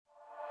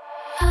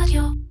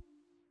רדיו.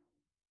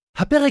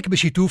 הפרק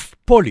בשיתוף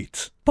פוליט.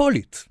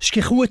 פוליט,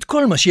 שכחו את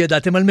כל מה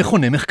שידעתם על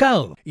מכוני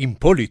מחקר. עם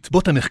פוליט,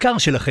 בוט המחקר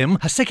שלכם,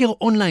 הסקר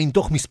אונליין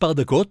תוך מספר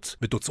דקות,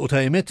 ותוצאות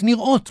האמת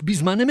נראות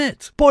בזמן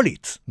אמת.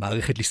 פוליט,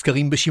 מערכת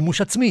לסקרים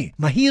בשימוש עצמי,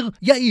 מהיר,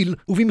 יעיל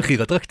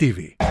ובמחיר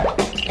אטרקטיבי.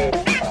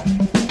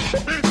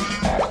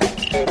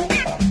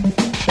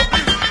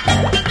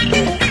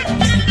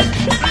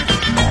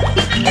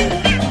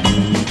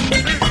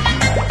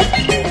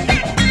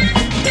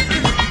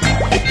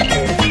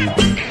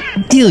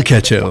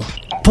 אירקצ'ר,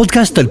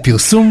 פודקאסט על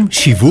פרסום,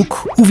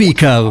 שיווק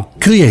ובעיקר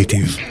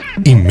קריאייטיב,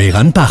 עם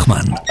מירן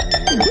פחמן.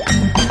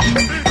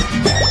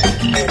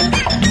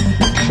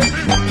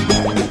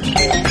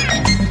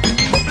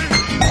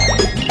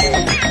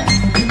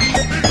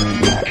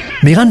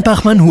 מירן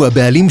פחמן הוא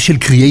הבעלים של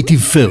קריאייטיב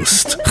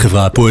פרסט,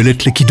 חברה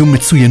הפועלת לקידום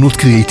מצוינות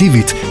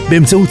קריאייטיבית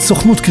באמצעות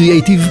סוכנות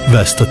קריאייטיב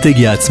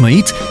ואסטרטגיה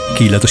עצמאית,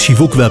 קהילת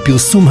השיווק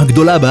והפרסום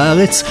הגדולה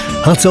בארץ,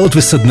 הרצאות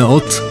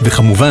וסדנאות,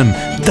 וכמובן,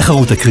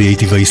 תחרות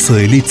הקריאייטיב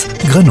הישראלית,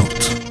 גרנות.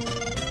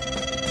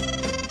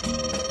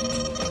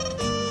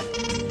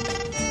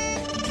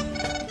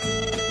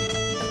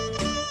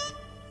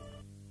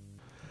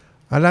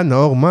 אהלן,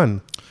 נאור מן.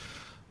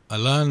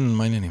 אהלן,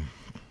 מה העניינים?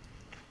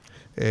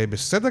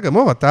 בסדר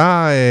גמור,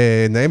 אתה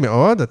נעים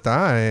מאוד,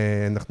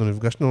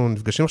 אנחנו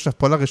נפגשים עכשיו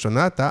פה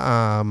לראשונה, אתה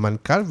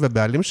המנכ"ל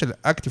ובעלים של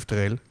אקטיב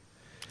טרייל.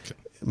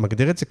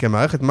 מגדיר את זה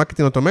כמערכת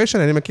מרקטינג אוטומיישן,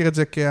 אני מכיר את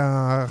זה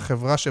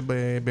כחברה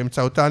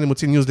שבאמצעותה אני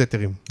מוציא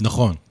ניוזלטרים.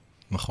 נכון,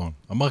 נכון.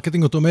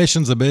 המרקטינג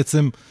אוטומיישן זה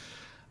בעצם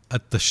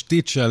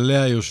התשתית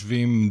שעליה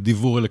יושבים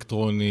דיוור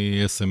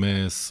אלקטרוני,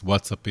 SMS,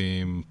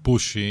 וואטסאפים,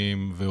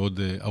 פושים ועוד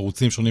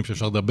ערוצים שונים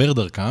שאפשר לדבר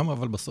דרכם,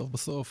 אבל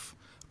בסוף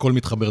הכל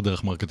מתחבר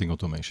דרך מרקטינג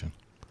אוטומיישן.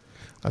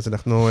 אז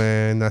אנחנו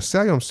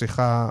נעשה היום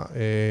שיחה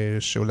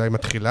שאולי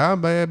מתחילה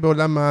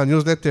בעולם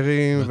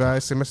הניוזלטרים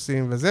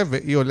וה-SMSים וזה,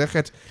 והיא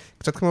הולכת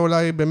קצת כמו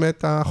אולי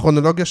באמת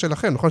הכרונולוגיה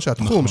שלכם, נכון?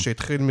 שהתחום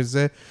שהתחיל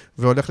מזה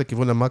והולך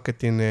לכיוון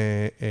המרקטינג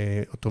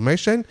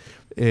אוטומיישן.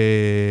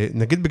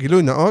 נגיד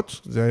בגילוי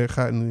נאות, זה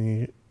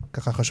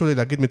ככה חשוב לי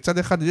להגיד מצד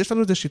אחד, יש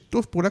לנו איזה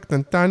שיתוף פעולה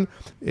קטנטן,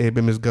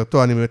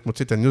 במסגרתו אני באמת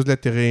מוציא את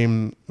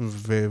הניוזלטרים,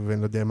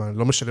 ואני לא יודע מה,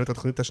 לא משלם את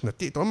התוכנית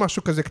השנתית, או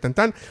משהו כזה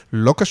קטנטן,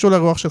 לא קשור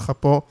לרוח שלך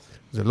פה,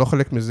 זה לא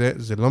חלק מזה,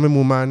 זה לא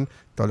ממומן,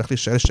 אתה הולך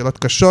להישאל שאלות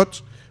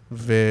קשות,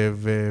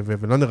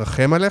 ולא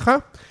נרחם עליך,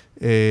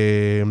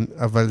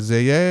 אבל זה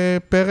יהיה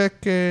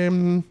פרק,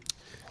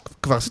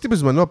 כבר עשיתי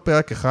בזמנו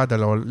פרק אחד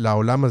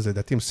לעולם הזה,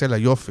 דעתי עם סלע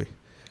יופי,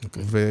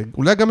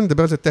 ואולי גם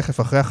נדבר על זה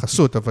תכף אחרי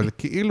החסות, אבל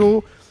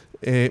כאילו,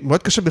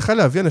 מאוד קשה בכלל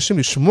להביא אנשים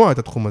לשמוע את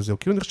התחום הזה, הוא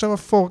כאילו נחשב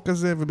אפור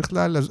כזה,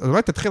 ובכלל, אז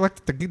אולי תתחיל רק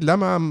תגיד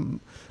למה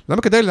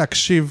כדאי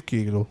להקשיב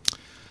כאילו.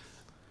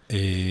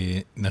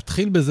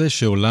 נתחיל בזה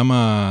שעולם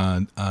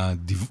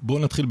בואו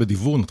נתחיל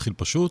בדיבור, נתחיל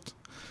פשוט,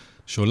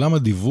 שעולם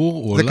הדיבור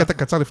הוא זה קטע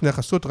קצר לפני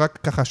החסות, רק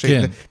ככה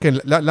כן,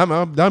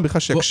 למה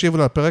בכלל שיקשיבו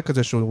לפרק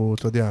הזה שהוא,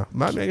 אתה יודע,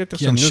 מה יותר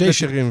שם,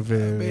 ניוזלטרים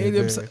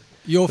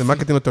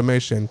ומרקטינג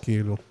אוטומיישן,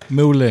 כאילו.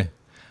 מעולה.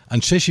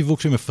 אנשי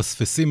שיווק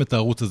שמפספסים את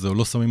הערוץ הזה, או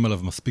לא שמים עליו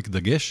מספיק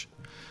דגש,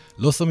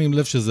 לא שמים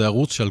לב שזה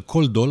ערוץ שעל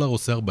כל דולר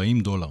עושה $40.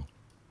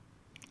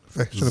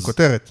 יש לנו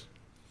כותרת,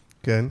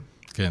 כן.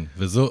 כן,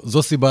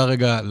 וזו סיבה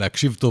רגע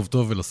להקשיב טוב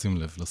טוב ולשים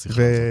לב לשיחה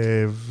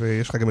הזאת.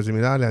 ויש לך גם איזו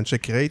מילה לאנשי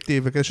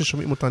קריאייטיב, וכאלה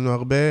ששומעים אותנו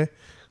הרבה,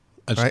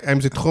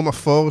 האם זה תחום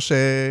אפור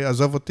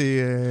שעזוב אותי,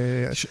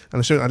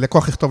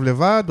 הלקוח יכתוב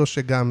לבד, או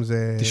שגם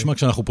זה... תשמע,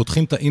 כשאנחנו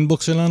פותחים את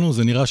האינבוקס שלנו,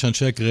 זה נראה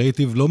שאנשי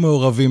הקריאייטיב לא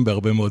מעורבים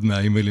בהרבה מאוד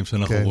מהאימיילים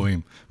שאנחנו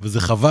רואים,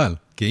 וזה חבל,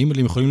 כי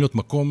האימיילים יכולים להיות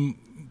מקום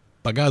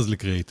פגז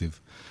לקריאייטיב.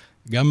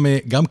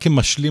 גם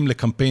כמשלים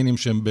לקמפיינים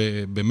שהם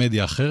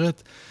במדיה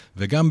אחרת,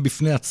 וגם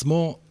בפני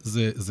עצמו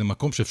זה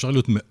מקום שאפשר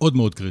להיות מאוד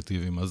מאוד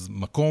קריאטיביים. אז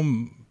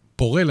מקום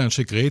פורה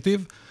לאנשי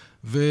קריאטיב,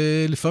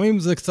 ולפעמים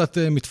זה קצת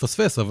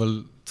מתפספס,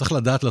 אבל צריך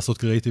לדעת לעשות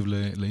קריאטיב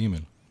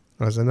לאימייל.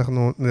 אז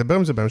אנחנו נדבר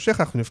עם זה בהמשך,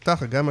 אנחנו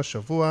נפתח גם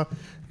השבוע,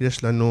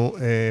 יש לנו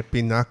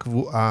פינה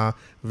קבועה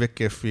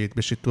וכיפית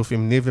בשיתוף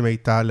עם ניב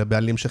ומיטל,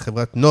 הבעלים של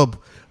חברת נוב,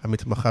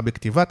 המתמחה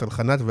בכתיבת,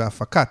 הלחנת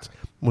והפקת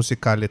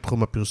מוסיקה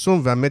לתחום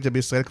הפרסום והמדיה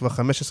בישראל כבר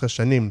 15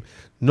 שנים.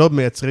 נוב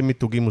מייצרים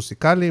מיתוגים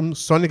מוסיקליים,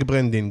 סוניק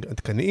ברנדינג,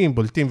 עדכניים,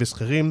 בולטים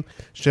וסחירים,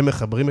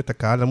 שמחברים את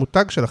הקהל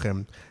למותג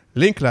שלכם.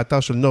 לינק לאתר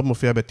של נוב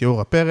מופיע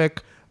בתיאור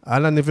הפרק.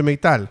 אהלן ניב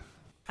ומיטל.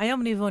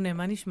 היום ניב עונה,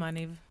 מה נשמע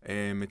ניב?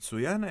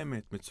 מצוין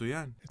האמת,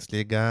 מצוין.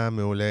 אצלי גם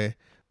מעולה.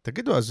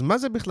 תגידו, אז מה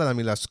זה בכלל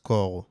המילה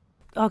סקור?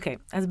 אוקיי,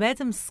 אז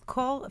בעצם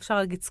סקור, אפשר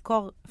להגיד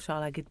סקור, אפשר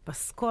להגיד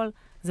פסקול,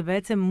 זה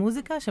בעצם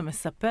מוזיקה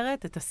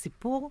שמספרת את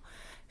הסיפור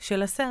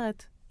של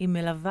הסרט. היא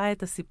מלווה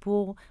את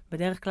הסיפור,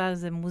 בדרך כלל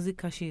זה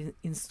מוזיקה שהיא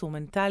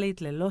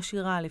אינסטרומנטלית, ללא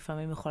שירה,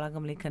 לפעמים יכולה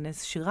גם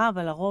להיכנס שירה,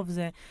 אבל לרוב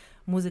זה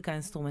מוזיקה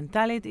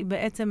אינסטרומנטלית, היא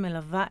בעצם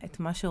מלווה את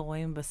מה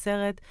שרואים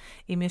בסרט.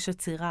 אם יש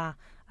עצירה,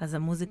 אז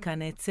המוזיקה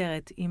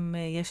נעצרת. אם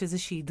יש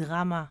איזושהי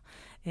דרמה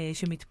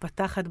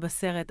שמתפתחת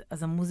בסרט,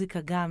 אז המוזיקה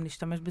גם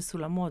נשתמש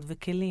בסולמות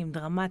וכלים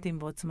דרמטיים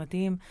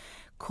ועוצמתיים.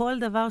 כל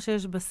דבר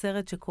שיש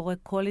בסרט שקורה,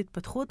 כל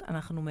התפתחות,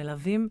 אנחנו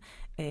מלווים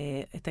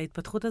את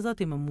ההתפתחות הזאת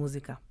עם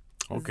המוזיקה.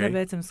 אוקיי. זה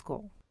בעצם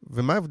סקור.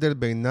 ומה ההבדל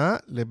בינה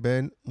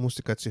לבין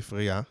מוסיקת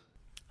ספרייה?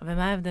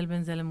 ומה ההבדל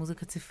בין זה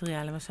למוזיקת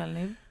ספרייה, למשל,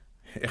 ניב?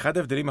 אחד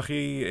ההבדלים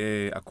הכי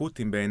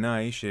אקוטיים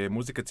בעיניי,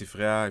 שמוזיקת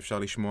ספרייה אפשר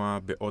לשמוע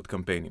בעוד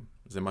קמפיינים.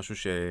 זה משהו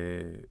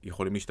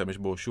שיכולים להשתמש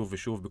בו שוב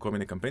ושוב בכל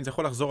מיני קמפיינים. זה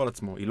יכול לחזור על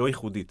עצמו, היא לא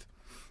ייחודית.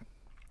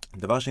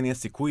 דבר שני,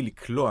 הסיכוי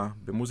לקלוע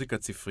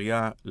במוזיקת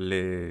ספרייה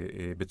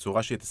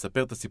בצורה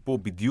שתספר את הסיפור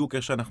בדיוק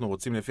איך שאנחנו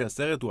רוצים לפי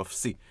הסרט, הוא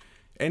אפסי.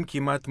 אין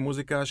כמעט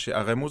מוזיקה,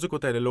 הרי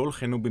המוזיקות האלה לא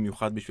הולכנו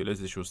במיוחד בשביל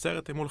איזשהו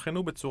סרט, הם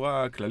הולכנו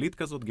בצורה כללית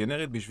כזאת,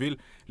 גנרית, בשביל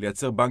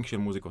לייצר בנק של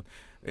מוזיקות.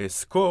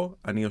 סקור,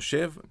 אני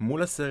יושב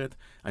מול הסרט,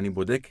 אני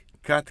בודק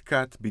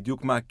קאט,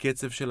 בדיוק מה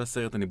הקצב של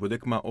הסרט, אני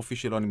בודק מה האופי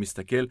שלו, אני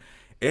מסתכל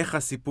איך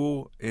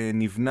הסיפור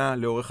נבנה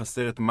לאורך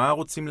הסרט, מה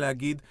רוצים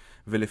להגיד,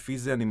 ולפי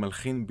זה אני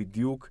מלחין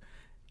בדיוק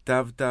תו,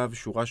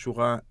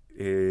 שורה,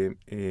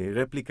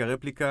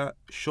 רפליקה,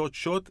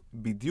 שוט,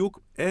 בדיוק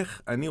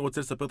איך אני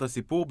רוצה לספר את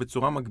הסיפור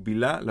בצורה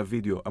מקבילה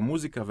לוידאו.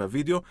 המוזיקה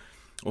והוידאו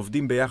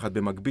עובדים ביחד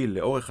במקביל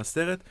לאורך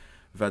הסרט,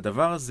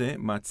 והדבר הזה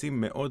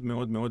מעצים מאוד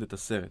מאוד מאוד את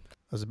הסרט.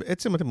 אז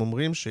בעצם אתם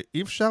אומרים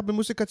שאי אפשר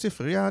במוזיקת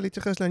ספרייה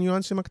להתייחס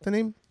לניואנסים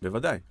הקטנים?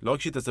 בוודאי. לא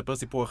רק שהיא תספר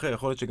סיפור אחר,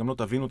 יכול להיות שגם לא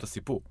תבינו את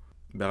הסיפור.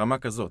 ברמה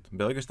כזאת.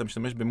 ברגע שאתה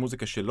משתמש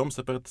במוזיקה שלא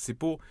מספר את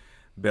הסיפור,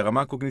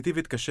 ברמה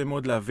קוגניטיבית קשה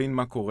מאוד להבין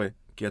מה קורה.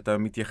 כי אתה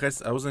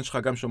מתייחס, האוזן שלך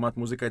גם שומעת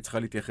מוזיקה, היא צריכה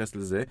להתייחס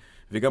לזה,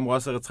 וגם רואה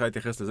סרט צריכה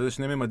להתייחס לזה. זה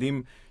שני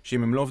ממדים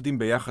שאם הם לא עובדים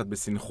ביחד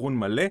בסינכרון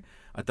מלא,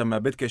 אתה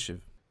מאבד קשב.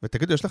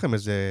 ותגידו, יש לכם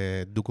איזה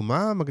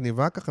דוגמה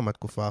מגניבה ככה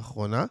מהתקופה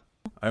האחרונה?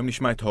 היום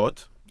נשמע את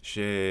הוט,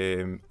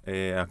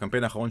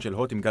 שהקמפיין האחרון של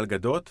הוט עם גל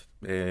גדות,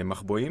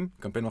 מחבואים,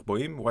 קמפיין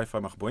מחבואים,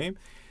 וי-פיי מחבואים.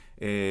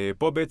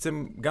 פה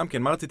בעצם, גם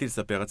כן, מה רציתי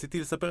לספר? רציתי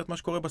לספר את מה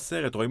שקורה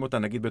בסרט. רואים אותה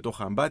נגיד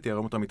בתוך האמבטיה,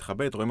 רואים אותה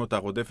מתחבאת, רואים אותה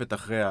רודפת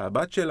אחרי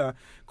הבת שלה.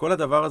 כל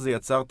הדבר הזה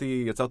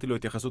יצרתי לו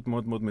התייחסות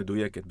מאוד מאוד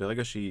מדויקת.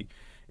 ברגע שהיא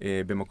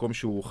במקום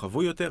שהוא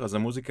חבוי יותר, אז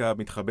המוזיקה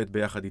מתחבאת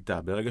ביחד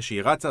איתה. ברגע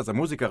שהיא רצה, אז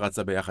המוזיקה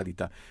רצה ביחד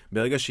איתה.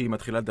 ברגע שהיא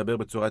מתחילה לדבר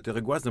בצורה יותר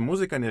רגועה, אז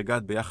המוזיקה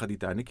נרגעת ביחד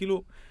איתה. אני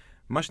כאילו,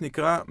 מה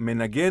שנקרא,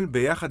 מנגן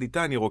ביחד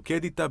איתה, אני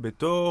רוקד איתה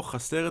בתוך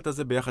הסרט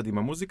הזה ביחד עם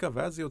המוזיקה,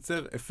 ואז זה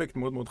יוצר אפקט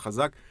מאוד מאוד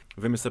חזק,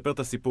 ומספר את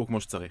הסיפור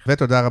כמו שצריך.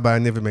 ותודה רבה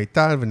אני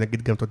ומיטל,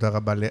 ונגיד גם תודה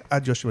רבה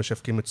לאדיו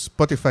שמשווקים את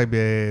ספוטיפיי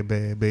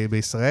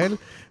בישראל,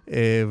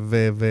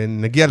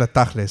 ונגיע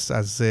לתכלס.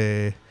 אז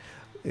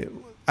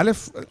א',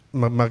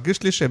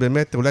 מרגיש לי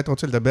שבאמת, אולי אתה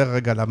רוצה לדבר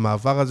רגע על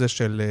המעבר הזה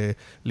של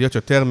להיות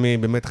יותר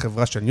מבאמת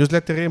חברה של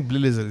ניוזלטרים, בלי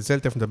לזלזל,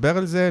 תכף נדבר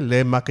על זה,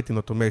 למרקטינג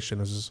אוטומיישן.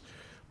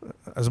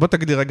 אז בוא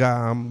תגידי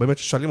רגע, באמת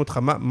ששואלים אותך,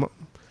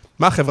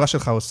 מה החברה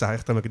שלך עושה?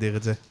 איך אתה מגדיר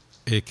את זה?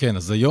 כן,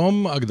 אז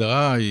היום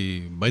ההגדרה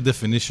היא, by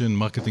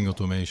definition, marketing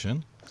automation,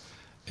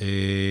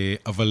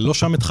 אבל לא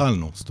שם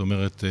התחלנו. זאת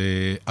אומרת,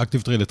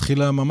 ActiveTrail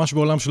התחילה ממש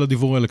בעולם של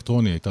הדיוור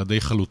האלקטרוני, הייתה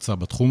די חלוצה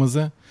בתחום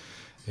הזה,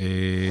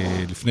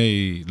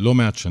 לפני לא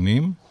מעט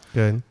שנים,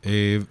 כן.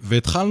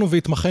 והתחלנו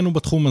והתמחנו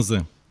בתחום הזה.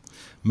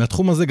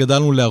 מהתחום הזה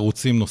גדלנו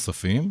לערוצים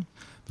נוספים,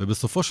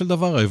 ובסופו של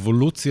דבר,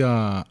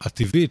 האבולוציה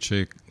הטבעית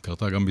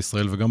שקרתה גם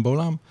בישראל וגם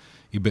בעולם,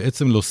 היא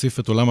בעצם להוסיף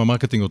את עולם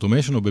המרקטינג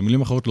אוטומיישן, או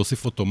במילים אחרות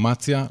להוסיף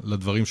אוטומציה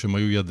לדברים שהם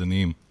היו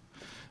ידניים.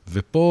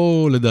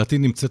 ופה לדעתי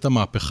נמצאת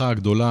המהפכה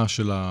הגדולה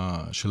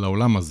של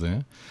העולם הזה.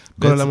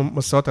 כל עולם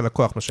מסעות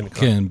הלקוח, מה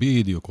שנקרא. כן,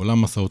 בדיוק,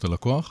 עולם מסעות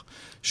הלקוח,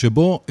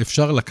 שבו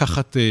אפשר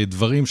לקחת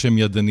דברים שהם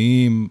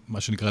ידניים,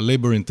 מה שנקרא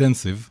labor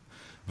intensive,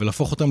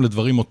 ולהפוך אותם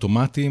לדברים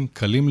אוטומטיים,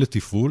 קלים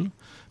לתפעול,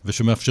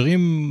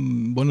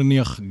 ושמאפשרים, בוא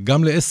נניח,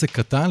 גם לעסק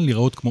קטן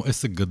לראות כמו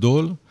עסק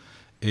גדול,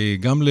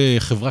 גם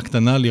לחברה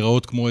קטנה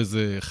לראות כמו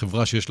איזה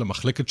חברה שיש לה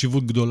מחלקת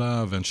שיווק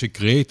גדולה, ואנשי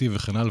קריאייטיב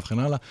וכן הלאה וכן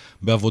הלאה,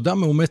 בעבודה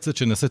מאומצת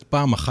שנעשית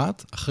פעם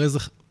אחת, אחרי זה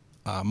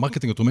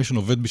המרקטינג אוטומיישן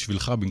עובד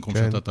בשבילך, במקום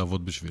שאתה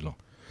תעבוד בשבילו.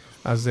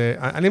 אז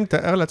אני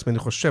מתאר לעצמי, אני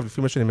חושב,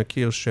 לפי מה שאני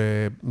מכיר,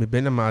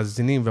 שמבין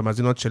המאזינים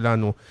והמאזינות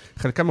שלנו,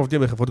 חלקם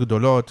עובדים בחברות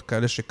גדולות,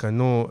 כאלה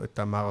שקנו את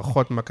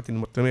המערכות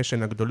מרקטינג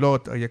אוטומיישן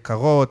הגדולות,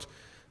 היקרות,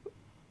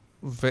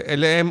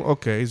 ואליהם,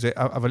 אוקיי,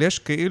 אבל יש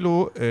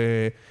כאילו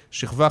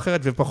שכבה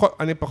אחרת,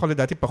 ואני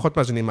לדעתי פחות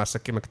מאזינים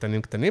מהעסקים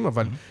הקטנים,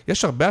 אבל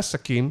יש הרבה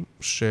עסקים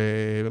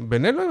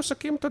שבינינו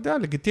עסקים, אתה יודע,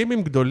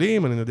 לגיטימיים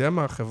גדולים, אני יודע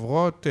מה,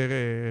 חברות,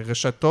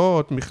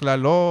 רשתות,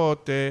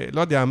 מכללות,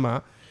 לא יודע מה,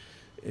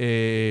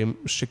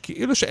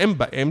 שכאילו שהם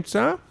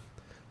באמצע,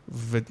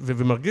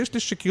 ומרגיש לי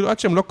שכאילו עד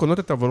שהן לא קונות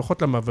את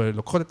והולכות למה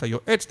ולוקחות את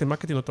היועץ,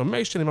 למרקטינג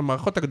אוטומיישן עם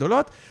המערכות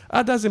הגדולות,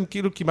 עד אז הם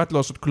כאילו כמעט לא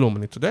עושות כלום,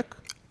 אני צודק?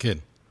 כן.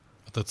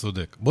 אתה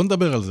צודק. בוא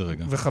נדבר על זה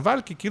רגע. וחבל,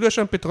 כי כאילו יש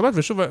שם פתרונות,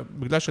 ושוב,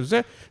 בגלל של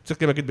זה,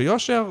 צריך גם להגיד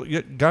ביושר,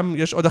 גם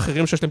יש עוד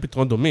אחרים שיש להם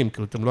פתרונות דומים,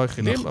 כאילו, אתם לא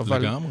היחידים,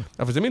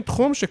 אבל זה מין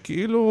תחום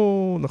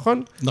שכאילו,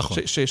 נכון? נכון.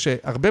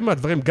 שהרבה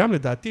מהדברים, גם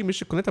לדעתי, מי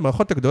שקונה את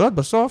המערכות הגדולות,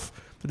 בסוף,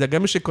 אתה יודע,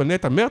 גם מי שקונה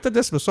את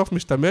המרצדס, בסוף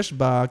משתמש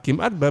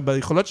כמעט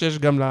ביכולות שיש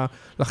גם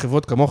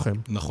לחברות כמוכם.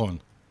 נכון,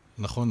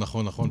 נכון,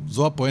 נכון, נכון.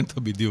 זו הפואנטה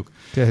בדיוק.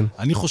 כן.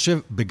 אני חושב,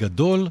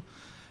 בגדול,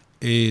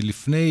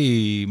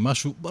 לפני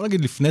משהו, בוא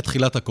נגיד לפני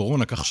תחילת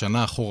הקורונה, כך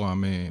שנה אחורה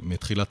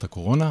מתחילת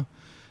הקורונה,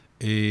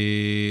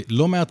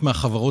 לא מעט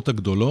מהחברות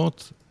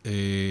הגדולות,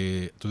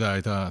 אתה יודע,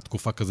 הייתה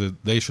תקופה כזה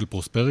די של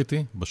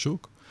פרוספריטי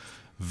בשוק,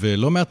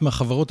 ולא מעט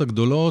מהחברות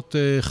הגדולות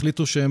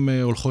החליטו שהן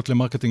הולכות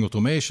למרקטינג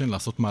אוטומיישן,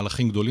 לעשות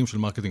מהלכים גדולים של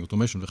מרקטינג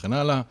אוטומיישן וכן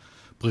הלאה.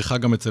 פריחה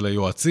גם אצל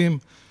היועצים,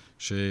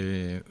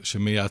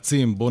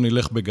 שמייעצים, בוא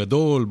נלך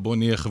בגדול, בוא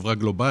נהיה חברה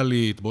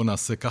גלובלית, בוא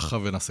נעשה ככה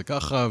ונעשה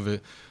ככה,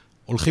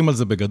 והולכים על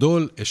זה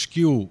בגדול,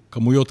 השקיעו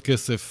כמויות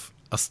כסף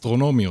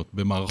אסטרונומיות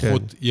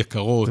במערכות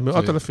יקרות. זה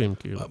מאות אלפים,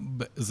 כאילו.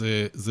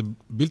 זה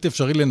בלתי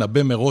אפשרי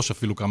לנבא מראש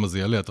אפילו כמה זה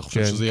יעלה. אתה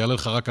חושב שזה יעלה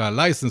לך רק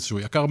הלייסנס, שהוא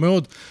יקר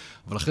מאוד,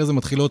 אבל אחרי זה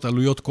מתחילות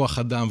עלויות כוח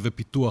אדם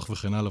ופיתוח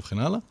וכן הלאה וכן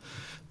הלאה,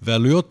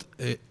 ועלויות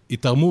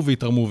התארמו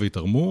והתארמו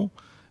והתארמו,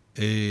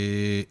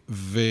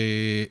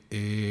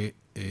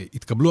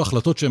 והתקבלו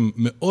החלטות שהן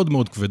מאוד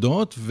מאוד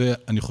כבדות,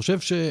 ואני חושב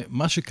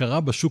שמה שקרה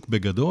בשוק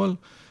בגדול,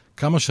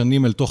 כמה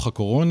שנים אל תוך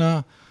הקורונה,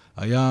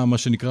 היה מה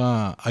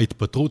שנקרא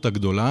ההתפטרות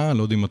הגדולה,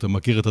 לא יודע אם אתה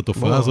מכיר את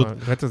התופעה הזאת.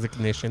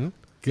 רטזיקניישן.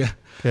 כן.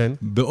 כן.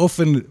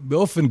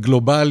 באופן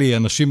גלובלי,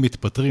 אנשים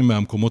מתפטרים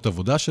מהמקומות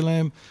עבודה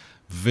שלהם,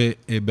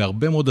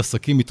 ובהרבה מאוד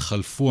עסקים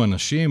התחלפו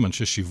אנשים,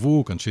 אנשי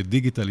שיווק, אנשי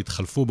דיגיטל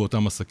התחלפו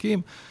באותם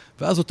עסקים,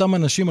 ואז אותם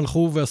אנשים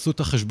הלכו ועשו את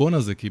החשבון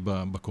הזה, כי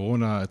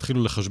בקורונה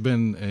התחילו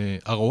לחשבן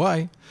ROI,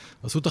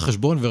 עשו את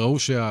החשבון וראו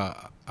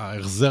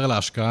שההחזר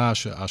להשקעה,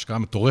 ההשקעה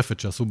המטורפת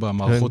שעשו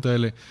במערכות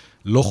האלה,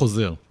 לא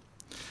חוזר.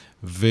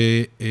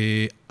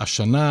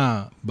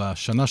 והשנה,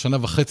 שנה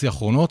וחצי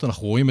האחרונות,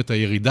 אנחנו רואים את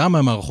הירידה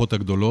מהמערכות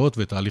הגדולות,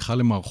 ואת ההליכה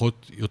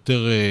למערכות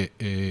יותר,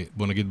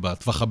 בוא נגיד,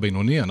 בטווח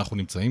הבינוני, אנחנו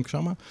נמצאים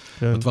שם,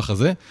 בטווח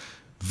הזה,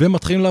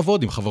 ומתחילים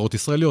לעבוד עם חברות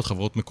ישראליות,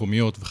 חברות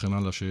מקומיות וכן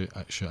הלאה,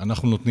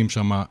 שאנחנו נותנים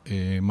שם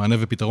מענה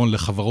ופתרון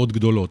לחברות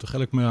גדולות.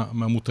 וחלק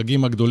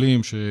מהמותגים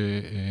הגדולים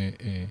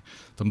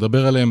שאתה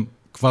מדבר עליהם,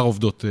 כבר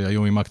עובדות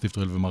היום עם Active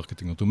Trail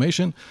ומרקטינג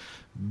אוטומיישן,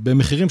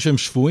 במחירים שהם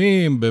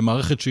שפויים,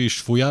 במערכת שהיא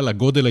שפויה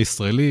לגודל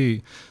הישראלי,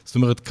 זאת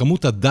אומרת,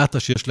 כמות הדאטה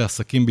שיש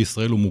לעסקים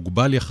בישראל הוא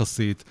מוגבל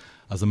יחסית,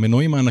 אז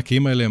המנועים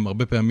הענקיים האלה הם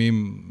הרבה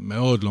פעמים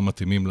מאוד לא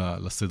מתאימים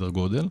לסדר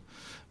גודל,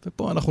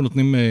 ופה אנחנו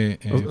נותנים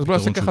פתרון אז בוא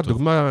נעשה ככה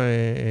דוגמה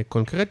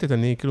קונקרטית,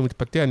 אני כאילו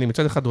מתפתח, אני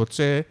מצד אחד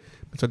רוצה,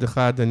 מצד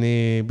אחד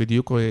אני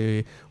בדיוק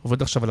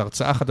עובד עכשיו על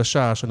הרצאה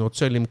חדשה, שאני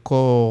רוצה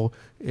למכור,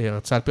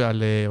 הרצאה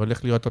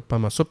הולך להיות עוד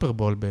פעם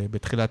הסופרבול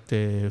בתחילת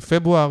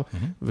פברואר,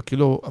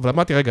 וכאילו, אבל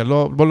אמרתי, רגע,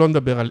 בוא לא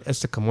נדבר על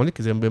עסק כמוני,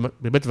 כי זה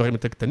באמת דברים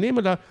יותר קטנים,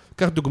 אלא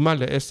קח דוגמה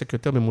לעסק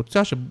יותר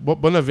ממוצע,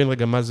 שבוא נבין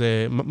רגע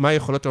מה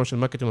היכולות של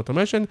מרקטינג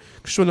אוטומיישן,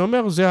 כשאני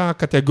אומר, זה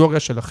הקטגוריה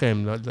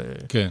שלכם.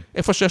 כן.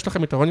 איפה שיש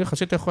לכם יתרון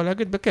יחסית, אתה יכול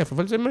להגיד בכיף,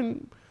 אבל זה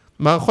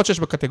מערכות שיש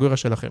בקטגוריה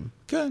שלכם.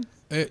 כן.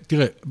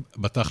 תראה,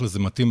 בתכל'ס זה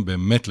מתאים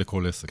באמת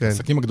לכל עסק.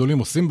 העסקים הגדולים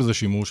עושים בזה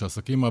שימוש,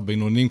 העסקים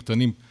הבינוניים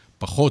קטנים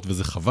פחות,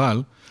 וזה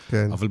חבל,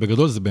 אבל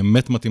בגדול זה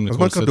באמת מתאים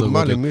לכל סדר גודל. אז בוא ניקח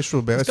דוגמה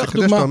למישהו בעסק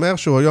כזה שאתה אומר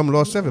שהוא היום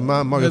לא עושה, ומה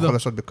הוא יכול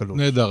לעשות בקלות.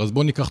 נהדר, אז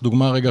בוא ניקח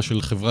דוגמה רגע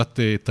של חברת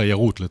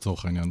תיירות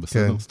לצורך העניין,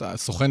 בסדר?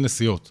 סוכן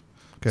נסיעות,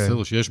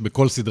 בסדר? שיש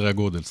בכל סדרי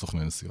הגודל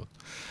סוכני נסיעות.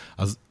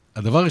 אז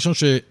הדבר הראשון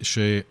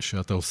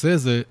שאתה עושה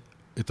זה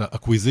את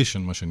ה-acquisition,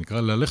 מה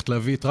שנקרא, ללכת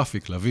להביא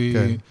טראפיק, להביא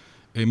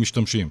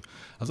משתמשים.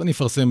 אז אני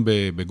אפרסם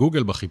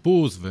בגוגל,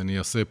 בחיפוש, ואני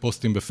אעשה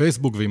פוסטים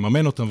בפייסבוק,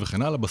 ויממן אותם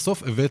וכן הלאה.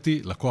 בסוף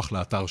הבאתי לקוח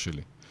לאתר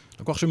שלי.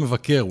 לקוח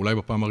שמבקר, אולי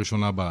בפעם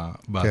הראשונה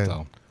באתר.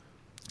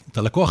 את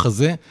הלקוח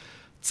הזה,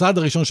 צעד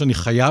הראשון שאני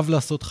חייב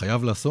לעשות,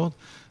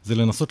 זה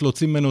לנסות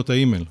להוציא ממנו את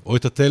האימייל, או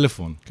את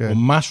הטלפון, או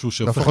משהו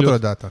שהופך להיות...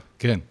 לדאטה.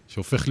 כן,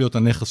 שהופך להיות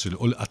הנכס שלי,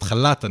 או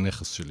התחלת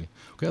הנכס שלי.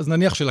 אוקיי? אז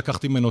נניח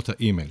שלקחתי ממנו את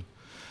האימייל.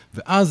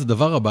 ואז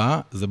הדבר הבא,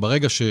 זה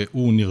ברגע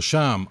שהוא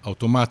נרשם,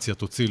 האוטומציה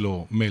תוציא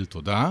לו מייל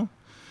תודה,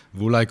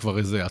 ואולי כבר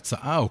איזו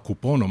הצעה או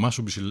קופון או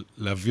משהו בשביל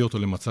להביא אותו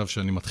למצב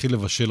שאני מתחיל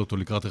לבשל אותו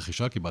לקראת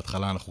רכישה, כי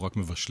בהתחלה אנחנו רק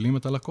מבשלים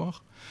את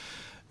הלקוח.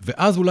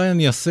 ואז אולי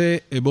אני אעשה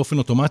באופן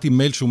אוטומטי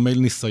מייל שהוא מייל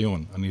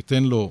ניסיון. אני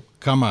אתן לו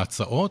כמה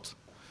הצעות,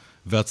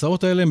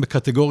 וההצעות האלה הן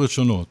בקטגוריות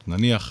שונות.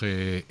 נניח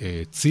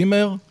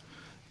צימר,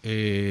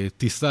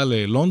 טיסה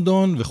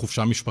ללונדון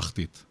וחופשה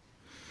משפחתית.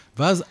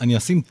 ואז אני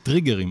אשים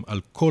טריגרים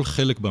על כל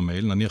חלק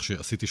במייל, נניח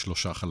שעשיתי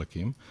 3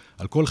 חלקים,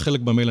 על כל חלק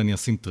במייל אני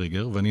אשים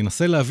טריגר, ואני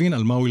אנסה להבין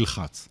על מה הוא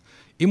ילחץ.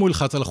 אם הוא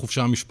ילחץ על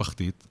החופשה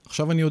המשפחתית,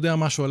 עכשיו אני יודע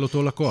משהו על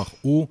אותו לקוח.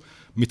 הוא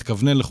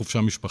מתכוונן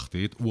לחופשה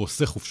משפחתית, הוא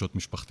עושה חופשות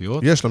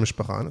משפחתיות. יש לו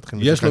משפחה, נתחיל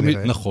מזה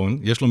כנראה. נכון,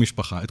 יש לו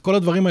משפחה. את כל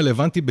הדברים האלה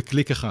הבנתי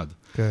בקליק אחד.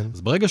 כן.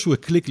 אז ברגע שהוא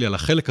הקליק לי על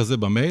החלק הזה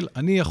במייל,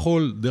 אני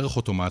יכול דרך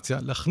אוטומציה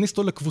להכניס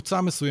אותו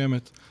לקבוצה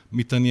מסוימת,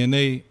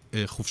 מתענייני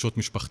חופשות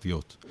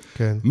משפחתיות.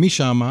 כן.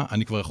 משם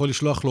אני כבר יכול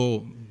לשלוח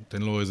לו,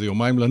 תן לו איזה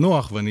יומיים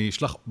לנוח, ואני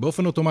אשלח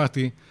באופן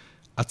אוטומטי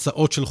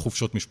הצעות של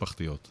חופשות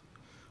משפחתיות.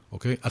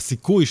 אוקיי?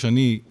 הסיכוי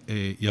שאני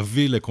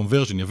יביא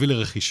לקונברז'ן, יביא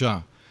לרכישה,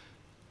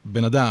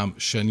 בן אדם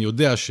שאני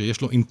יודע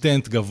שיש לו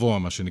אינטנט גבוה,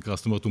 מה שנקרא,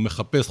 זאת אומרת, הוא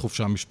מחפש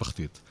חופשה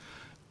משפחתית.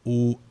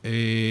 הוא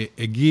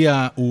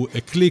הוא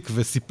הקליק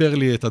וסיפר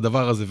לי את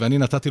הדבר הזה, ואני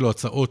נתתי לו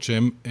הצעות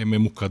שהן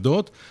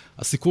ממוקדות,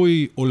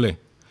 הסיכוי עולה.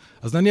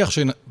 אז נניח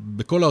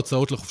שבכל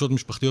ההוצאות לחופשות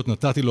משפחתיות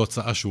נתתי לו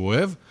הצעה שהוא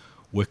אוהב,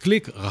 הוא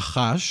הקליק,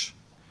 רכש,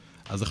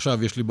 אז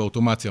עכשיו יש לי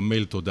באוטומציה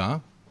מייל תודה,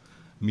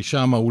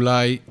 משם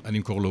אולי אני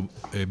אמכור לו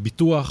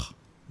ביטוח,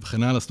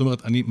 וכן הלאה. זאת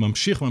אומרת, אני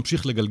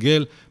ממשיך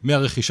לגלגל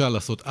מהרכישה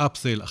לעשות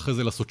אפסייל, אחרי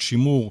זה לעשות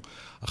שימור,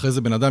 אחרי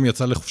זה בן אדם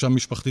יצא לחופשה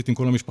משפחתית עם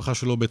כל המשפחה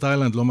שלו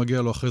בתאילנד, לא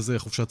מגיע לו אחרי זה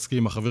חופשת סקי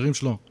עם החברים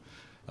שלו.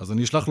 אז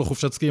אני אשלח לו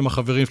חופשת סקי עם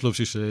החברים שלו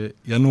בשביל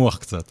שינוח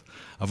קצת.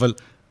 אבל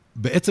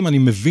בעצם אני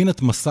מבין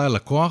את מסע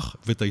הלקוח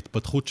ואת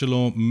ההתפתחות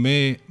שלו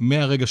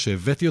מהרגע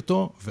שהבאתי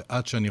אותו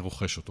ועד שאני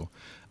רוכש אותו.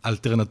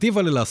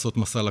 האלטרנטיבה ללעשות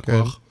מסע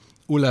לקוח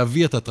הוא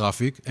להביא את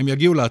הטראפיק, הם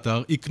יגיעו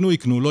לאתר,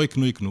 יקנו,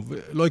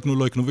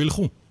 לא יקנו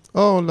וילכו.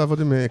 או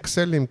לעבוד עם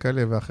אקסלים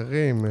כאלה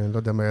ואחרים, לא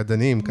יודע מה,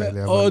 ידניים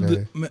כאלה.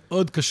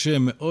 מאוד קשה,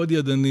 מאוד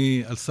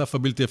ידני, על סף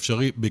הבלתי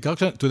אפשרי. בעיקר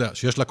אתה יודע,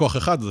 שיש לקוח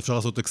אחד, אז אפשר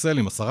לעשות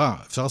אקסלים, 10,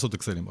 אפשר לעשות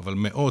אקסלים, אבל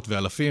מאות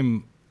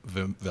ואלפים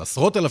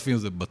ועשרות אלפים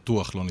זה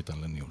בטוח לא ניתן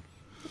לניהול.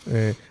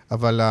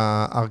 אבל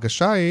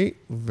ההרגשה היא,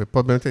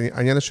 ופה באמת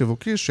העניין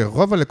השיווקי,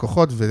 שרוב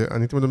הלקוחות,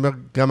 ואני תמיד אומר,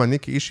 גם אני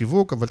כאיש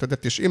שיווק, אבל אתה יודע,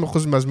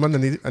 90% מהזמן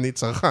אני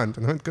צרכן,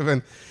 אתה לא מתכוון.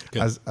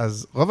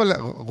 אז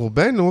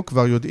רובנו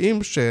כבר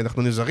יודעים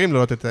שאנחנו נזהרים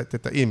להעלות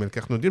את האימייל, כי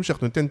אנחנו יודעים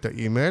שאנחנו ניתן את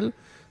האימייל,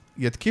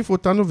 יתקיפו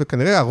אותנו,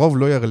 וכנראה הרוב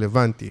לא יהיה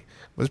רלוונטי.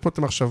 ואז פה את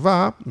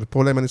המחשבה, ופה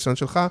אולי מהניסיון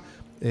שלך,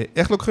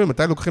 איך לוקחים,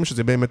 מתי לוקחים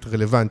שזה באמת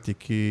רלוונטי?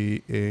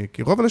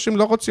 כי רוב האנשים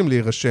לא רוצים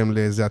להירשם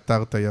לאיזה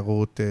אתר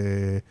תיירות,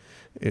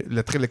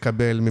 להתחיל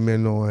לקבל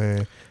ממנו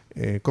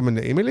כל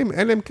מיני אימיילים,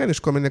 אלא אם כן, יש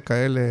כל מיני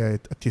כאלה,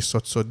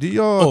 טיסות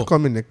סודיות, כל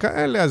מיני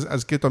כאלה,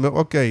 אז כאילו אתה אומר,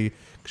 אוקיי,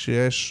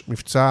 כשיש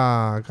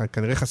מבצע,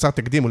 כנראה חסר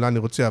תקדים, אולי אני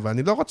רוצה, אבל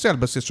אני לא רוצה על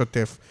בסיס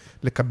שוטף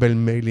לקבל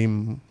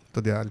מיילים, אתה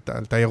יודע,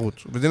 על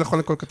תיירות, וזה נכון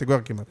לכל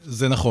קטגוריה כמעט.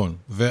 זה נכון,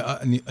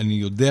 ואני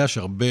יודע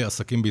שהרבה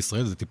עסקים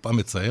בישראל, זה טיפה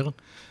מצער,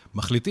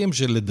 מחליטים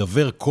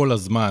שלדבר כל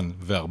הזמן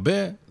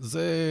והרבה,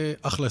 זה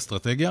אחלה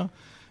אסטרטגיה,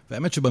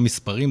 והאמת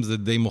שבמספרים זה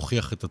די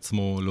מוכיח את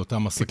עצמו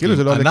לאותם עסקים. כאילו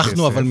זה לא עולה כסף.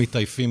 אנחנו אבל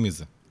מתעייפים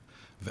מזה.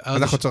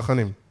 אנחנו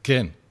צרכנים.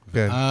 כן.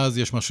 ואז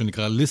יש מה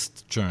שנקרא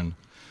list churn,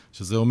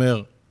 שזה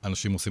אומר,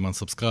 אנשים עושים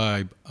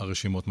unsubscribe,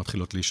 הרשימות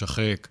מתחילות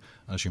להישחק,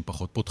 אנשים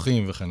פחות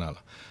פותחים וכן הלאה.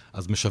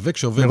 אז משווק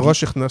שעובד...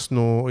 מראש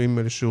הכנסנו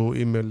אימייל שהוא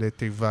אימייל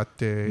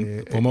לתיבת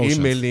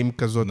אימיילים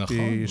כזאת.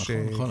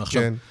 נכון.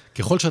 עכשיו,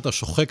 ככל שאתה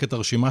שוחק את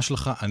הרשימה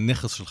שלך,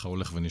 הנכס שלך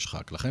הולך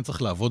ונשחק. לכן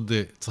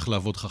צריך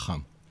לעבוד חכם.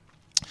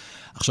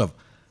 עכשיו,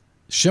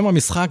 שם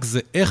המשחק זה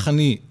איך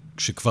אני,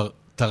 כשכבר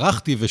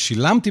טרחתי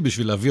ושילמתי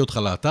בשביל להביא אותך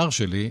לאתר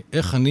שלי,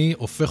 איך אני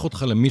הופך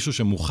אותך למישהו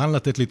שמוכן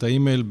לתת לי את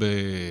האימייל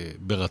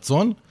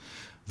ברצון,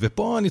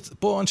 ופה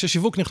אנשי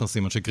שיווק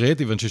נכנסים, אנשי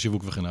קריאטיב, אנשי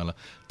שיווק וכן הלאה.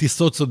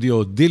 טיסות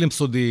סודיות, דילים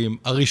סודיים,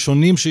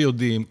 הראשונים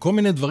שיודעים, כל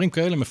מיני דברים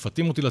כאלה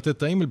מפתים אותי לתת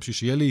את האימייל בשביל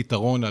שיהיה לי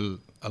יתרון על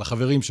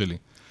החברים שלי.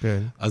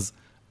 כן.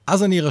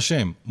 אז אני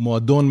ארשם,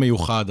 מועדון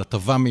מיוחד,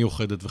 הטבה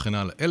מיוחדת וכן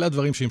הלאה. אלה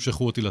הדברים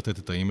שימשכו אותי לתת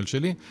את האימייל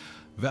שלי,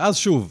 ואז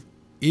שוב,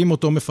 אם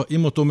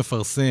אותו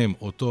מפרסם,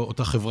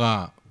 אותה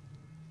חברה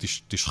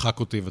תשחק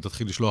אותי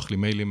ותתחיל לשלוח לי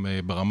מיילים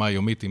ברמה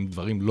היומית עם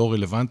דברים לא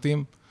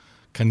רלוונטיים,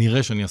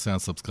 כנראה שאני אעשה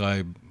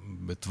unsubscribe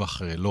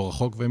בטווח לא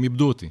רחוק, והם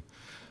איבדו אותי.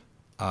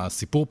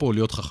 הסיפור פה הוא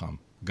להיות חכם,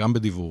 גם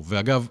בדיבור.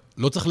 ואגב,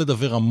 לא צריך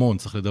לדבר המון,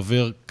 צריך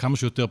לדבר כמה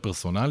שיותר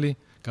פרסונלי,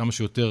 כמה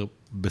שיותר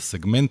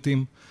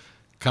בסגמנטים,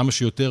 כמה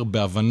שיותר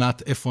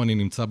בהבנת איפה אני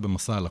נמצא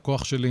במסע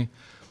הלקוח שלי.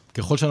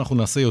 ככל שאנחנו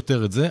נעשה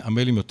יותר את זה,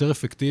 המיילים יותר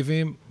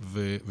אפקטיביים,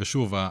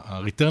 ושוב,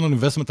 ה-return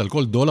on investment על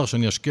כל דולר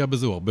שאני אשקיע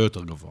בזה הוא הרבה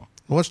יותר גבוה.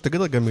 למרות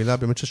שתגיד רגע מילה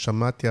באמת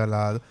ששמעתי על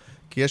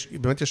כי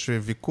באמת יש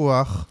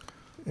ויכוח,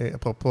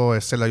 אפרופו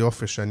סלע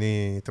יופי,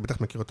 אתה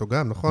בטח מכיר אותו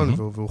גם, נכון?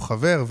 והוא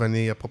חבר,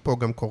 ואני אפרופו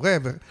גם קורא,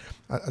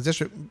 אז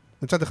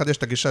מצד אחד יש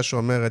את הגישה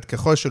שאומרת,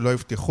 ככל שלא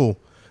יבטיחו,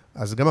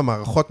 אז גם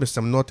המערכות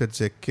מסמנות את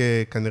זה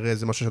כנראה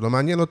זה משהו שלא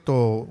מעניין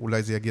אותו,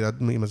 אולי זה יגיע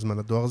עם הזמן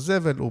לדואר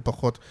זבל, הוא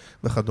פחות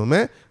וכדומה,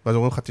 ואז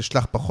אומרים לך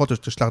תשלח פחות או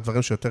תשלח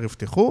דברים שיותר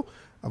יבטיחו,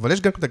 אבל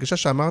יש גם את הגישה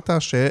שאמרת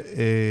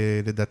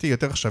שלדעתי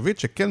יותר חשבית,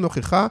 שכן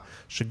מוכיחה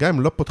שגם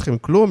אם לא פותחים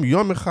כלום,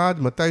 יום אחד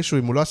מתישהו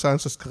אם הוא לא עשה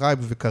unsubscribe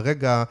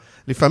וכרגע,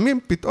 לפעמים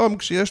פתאום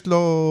כשיש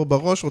לו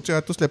בראש רוצה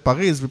לטוס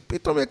לפריז,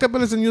 ופתאום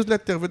יקבל איזה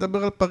ניוזלטר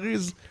וידבר על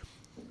פריז,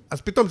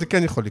 אז פתאום זה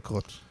כן יכול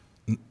לקרות.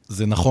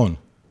 זה נכון,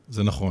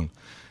 זה נכון.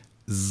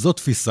 זו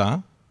תפיסה,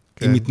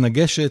 היא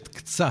מתנגשת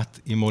קצת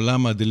עם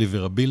עולם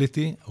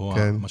ה-deliverability, או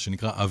מה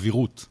שנקרא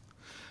אווירות.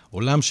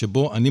 עולם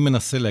שבו אני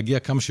מנסה להגיע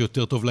כמה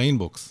שיותר טוב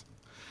לאינבוקס.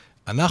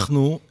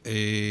 אנחנו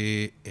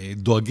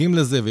דואגים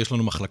לזה, ויש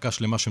לנו מחלקה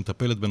שלמה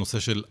שמטפלת בנושא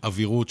של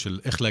אווירות, של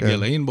איך להגיע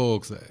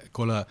לאינבוקס,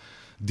 כל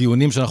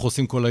הדיונים שאנחנו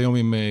עושים כל היום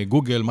עם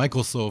גוגל,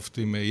 מייקרוסופט,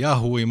 עם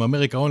יאהו, עם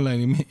אמריקה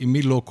אונליין, עם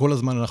מי לא, כל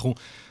הזמן אנחנו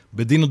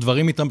בדין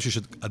ודברים איתם, בשביל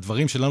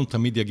שהדברים שלנו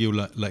תמיד יגיעו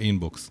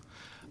לאינבוקס.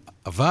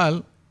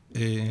 אבל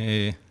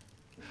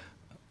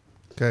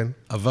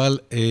אבל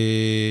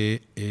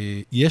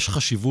יש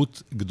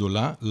חשיבות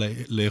גדולה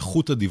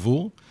לאיכות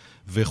הדיבור,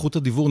 ואיכות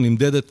הדיבור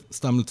נמדדת,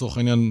 סתם לצורך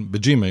העניין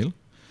בג'ימייל,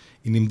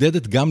 היא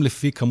נמדדת גם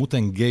לפי כמות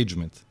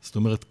האנגייג'מנט. זאת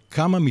אומרת,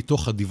 כמה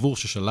מתוך הדיבור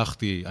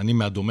ששלחתי, אני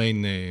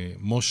מהדומיין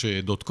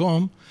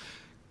moshe.com,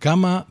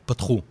 כמה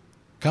פתחו.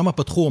 כמה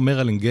פתחו אומר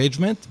על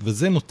אנגייג'מנט,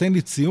 וזה נותן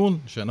לי ציון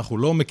שאנחנו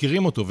לא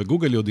מכירים אותו,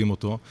 וגוגל יודעים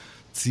אותו,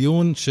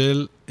 ציון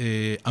של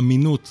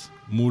אמינות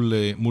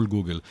מול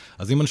גוגל.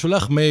 אז אם אני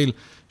שולח מייל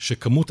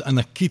שכמות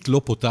ענקית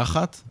לא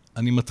פותחת,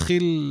 אני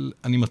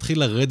מתחיל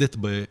לרדת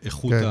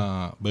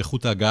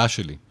באיכות ההגעה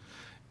שלי.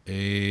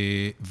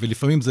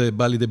 ולפעמים זה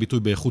בא לידי ביטוי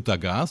באיכות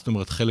ההגעה, זאת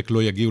אומרת, חלק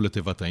לא יגיעו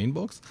לתיבת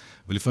האינבוקס,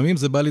 ולפעמים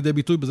זה בא לידי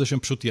ביטוי בזה שהם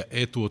פשוט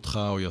יעטו אותך,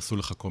 או יעשו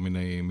לך כל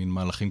מיני מין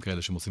מהלכים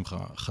כאלה, שהם עושים לך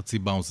חצי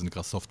באונס, זה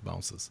נקרא soft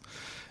bounces.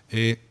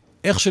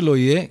 איך שלא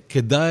יהיה,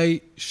 כדאי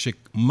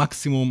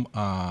שמקסימום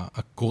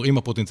הקוראים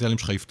הפוטנציאליים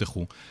שלך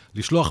יפתחו.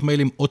 לשלוח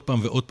מיילים עוד פעם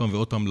ועוד פעם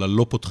ועוד פעם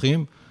ללא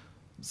פותחים,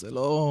 זה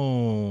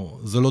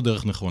לא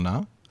דרך נכונה.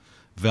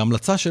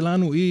 וההמלצה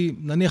שלנו היא,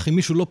 נניח אם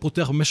מישהו לא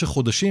פותח במשך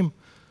חודשים,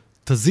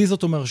 תזיז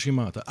אותו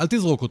מהרשימה, אל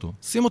תזרוק אותו.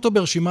 שים אותו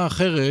ברשימה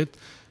אחרת,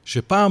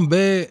 שפעם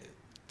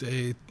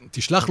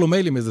תשלח לו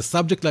מייל עם איזה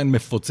סאבג'קט ליין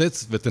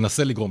מפוצץ,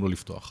 ותנסה לגרום לו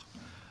לפתוח.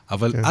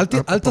 אבל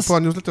אל פה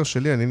הניוזלטר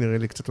שלי, אני נראה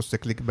לי קצת עושה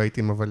קליק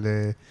בייטים, אבל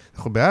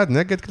אנחנו בעד,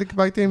 נגד קליק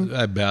בייטים?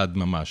 בעד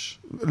ממש.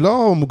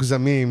 לא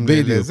מוגזמים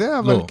לזה,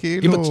 אבל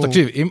כאילו...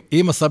 תקשיב,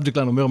 אם הסאבג'קט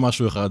ליין אומר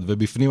משהו אחד,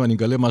 ובפנים אני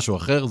אגלה משהו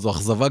אחר, זו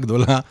אכזבה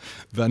גדולה,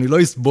 ואני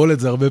לא אסבול את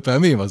זה הרבה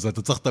פעמים, אז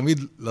אתה צריך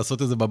תמיד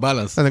לעשות את זה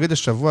בבלנס. אני אגיד,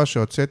 השבוע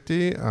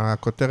שהוצאתי,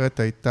 הכותרת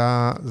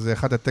הייתה, זה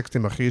אחד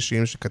הטקסטים הכי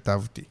אישיים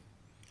שכתבתי.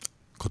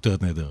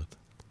 כותרת נהדרת.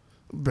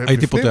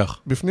 הייתי פותח.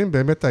 בפנים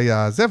באמת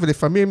היה זה,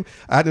 ולפעמים,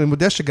 אני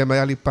מודה שגם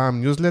היה לי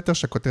פעם ניוזלטר,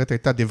 שהכותרת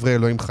הייתה דברי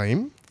אלוהים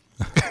חיים.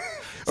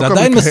 זה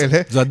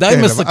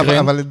עדיין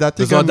מסקרן,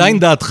 וזו עדיין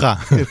דעתך.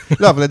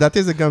 לא, אבל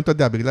לדעתי זה גם, אתה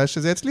יודע, בגלל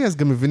שזה אצלי, אז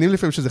גם מבינים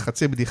לפעמים שזה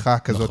חצי בדיחה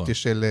כזאת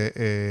של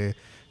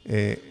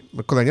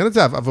כל העניין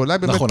הזה, אבל אולי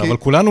באמת... נכון, אבל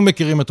כולנו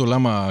מכירים את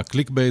עולם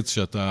הקליק בייטס,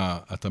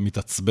 שאתה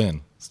מתעצבן.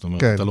 זאת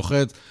אומרת, אתה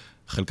לוחץ,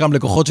 חלקם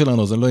לקוחות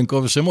שלנו, אז אני לא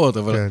אנקוב בשמות,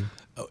 אבל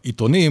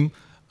עיתונים,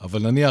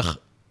 אבל נניח...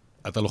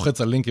 אתה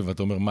לוחץ על לינקים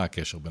ואתה אומר, מה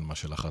הקשר בין מה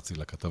שלחצתי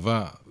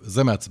לכתבה?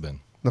 זה מעצבן.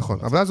 נכון,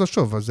 אבל אז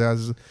שוב,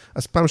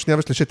 אז פעם שנייה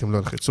ושלישית הם לא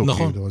ילחצו.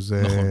 נכון,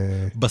 נכון.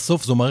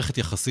 בסוף זו מערכת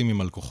יחסים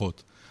עם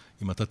הלקוחות.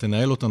 אם אתה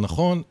תנהל אותה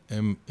נכון,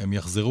 הם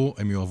יחזרו,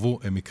 הם יאהבו,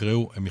 הם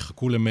יקראו, הם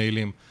יחכו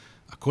למיילים.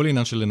 הכל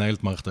עניין של לנהל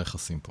את מערכת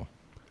היחסים פה.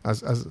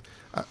 אז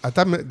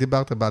אתה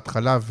דיברת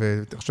בהתחלה,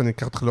 ועכשיו אני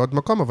אקח אותך לעוד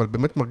מקום, אבל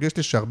באמת מרגיש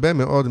לי שהרבה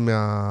מאוד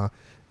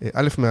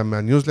א'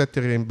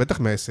 מהניוזלטרים, בטח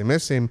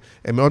מהSMSים,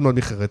 הם מאוד מאוד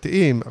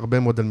מחרתיים, הרבה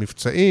מאוד על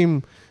מבצעים,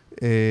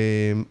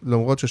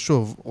 למרות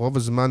ששוב, רוב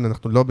הזמן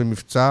אנחנו לא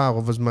במבצע,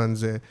 רוב הזמן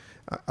זה...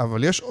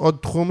 אבל יש עוד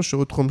תחום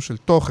שהוא תחום של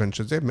תוכן,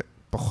 שזה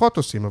פחות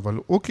עושים, אבל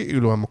הוא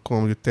כאילו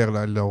המקום יותר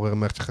לעורר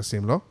מערכת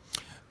יחסים, לא?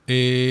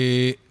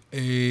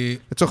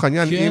 לצורך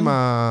העניין, אם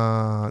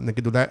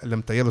נגיד אולי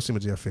למטייל עושים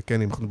את זה יפה,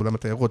 כן? אם אנחנו בעולם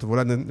התיירות,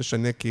 ואולי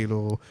נשנה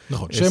כאילו...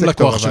 נכון, שהם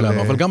לקוח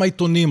שלנו, אבל גם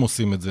העיתונים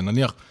עושים את זה,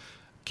 נניח...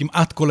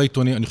 כמעט כל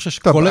העיתונים, אני חושב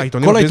שכל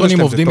העיתונים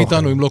עובדים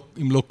איתנו,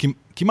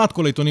 כמעט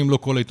כל העיתונים, לא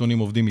כל העיתונים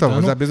עובדים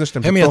איתנו,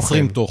 הם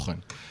מייצרים תוכן.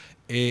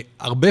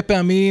 הרבה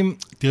פעמים,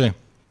 תראה,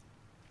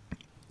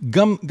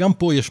 גם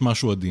פה יש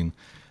משהו עדין.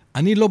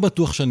 אני לא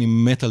בטוח שאני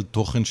מת על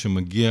תוכן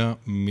שמגיע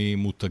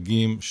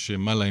ממותגים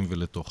שמה להם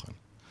ולתוכן.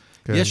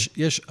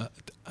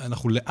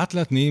 אנחנו לאט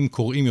לאט נהיים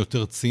קוראים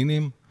יותר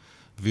ציניים,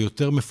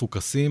 ויותר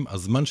מפוקסים,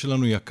 הזמן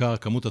שלנו יקר,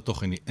 כמות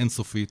התוכן היא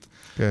אינסופית,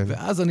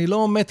 ואז אני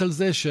לא מת על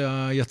זה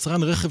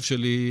שהיצרן רכב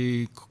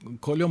שלי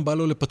כל יום בא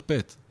לו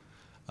לפטפט.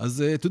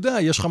 אז אתה יודע,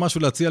 יש לך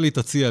משהו להציע לי,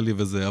 תציע לי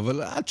וזה,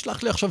 אבל אל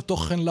תשלח לי עכשיו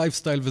תוכן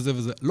לייפסטייל וזה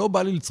וזה, לא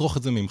בא לי לצרוך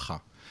את זה ממך.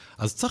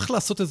 אז צריך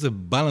לעשות איזה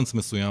בלנס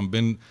מסוים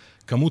בין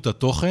כמות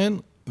התוכן,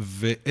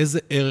 ואיזה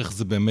ערך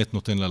זה באמת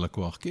נותן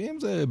ללקוח. כי אם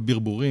זה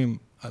ברבורים,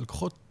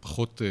 הלקוחות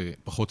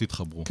פחות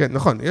התחברו. כן,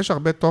 נכון. יש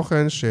הרבה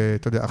תוכן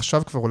שאתה יודע,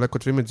 עכשיו כבר אולי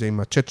כותבים את זה עם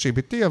הצ'אט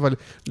GPT, אבל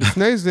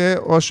לפני זה,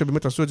 או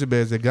שבאמת עשו את זה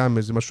באיזה גם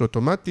איזה משהו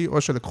אוטומטי,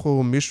 או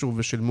שלקחו מישהו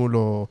ושילמו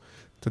לו,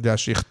 אתה יודע,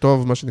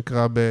 שיכתוב מה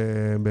שנקרא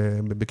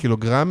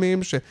בקילוגרמים,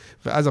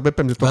 ואז הרבה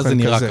פעמים זה תוכן כזה. ואז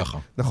זה נראה ככה.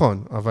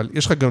 נכון, אבל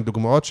יש לך גם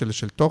דוגמאות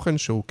של תוכן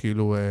שהוא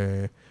כאילו,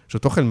 שהוא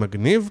תוכן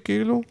מגניב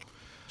כאילו,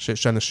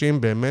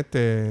 שאנשים באמת...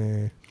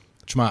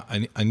 תשמע,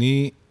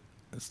 אני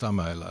סתם,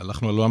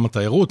 הלכנו על עולם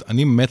התיירות,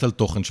 אני מת על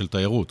תוכן של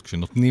תיירות,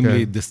 כשנותנים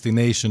לי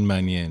destination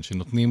מעניין,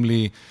 שנותנים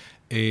לי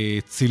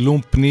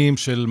צילום פנים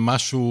של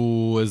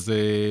משהו, איזה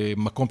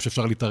מקום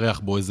שאפשר להתארח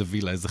בו, איזה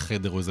וילה, איזה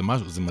חדר או איזה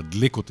משהו, זה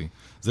מדליק אותי.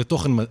 זה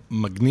תוכן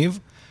מגניב,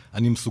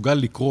 אני מסוגל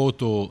לקרוא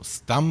אותו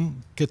סתם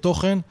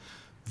כתוכן,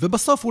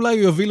 ובסוף אולי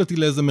הוא יוביל אותי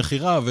לאיזה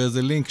מחירה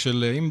ואיזה לינק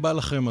של אם בא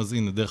לכם, אז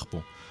הנה, דרך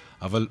פה.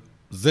 אבל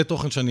זה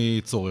תוכן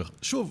שאני צורך.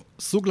 שוב,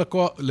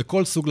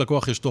 לכל סוג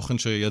לקוח יש תוכן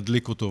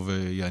שידליק אותו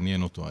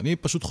ויעניין אותו. אני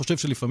פשוט חושב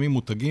שלפעמים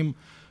מותגים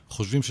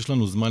חושבים שיש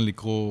לנו זמן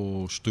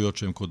לקרוא שטויות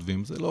שהם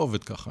כותבים. זה לא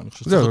עובד ככה, אני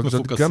חושב שצריך להיות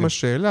מפוקסים. זאת גם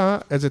השאלה,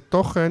 איזה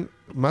תוכן,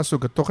 מה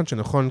סוג התוכן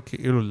שנכון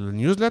כאילו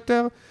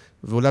לניוזלטר,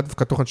 ואולי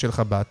דווקא תוכן שלך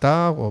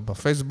באתר, או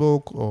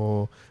בפייסבוק,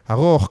 או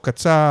ארוך,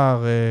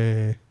 קצר,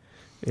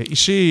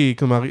 אישי,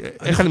 כלומר,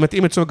 איך אני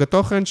מתאים את סוג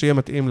התוכן שיהיה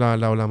מתאים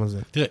לעולם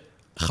הזה. תראה,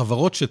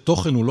 חברות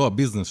שתוכן הוא לא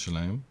הביזנס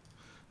שלהם,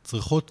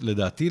 צריכות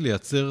לדעתי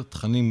לייצר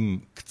תכנים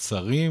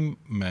קצרים,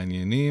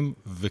 מעניינים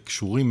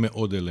וקשורים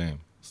מאוד אליהם.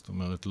 זאת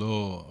אומרת,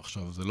 לא,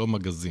 עכשיו, זה לא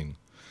מגזין.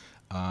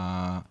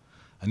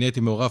 אני הייתי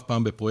מעורב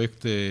פעם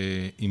בפרויקט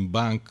עם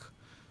בנק,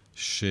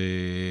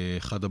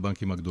 שאחד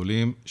הבנקים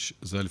הגדולים,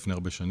 זה היה לפני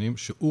הרבה שנים,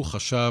 שהוא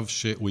חשב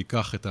שהוא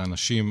ייקח את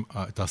האנשים,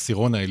 את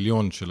העשירון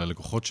העליון של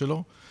הלקוחות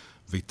שלו,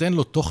 וייתן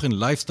לו תוכן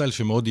לייפסטייל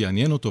שמאוד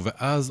יעניין אותו,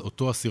 ואז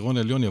אותו עשירון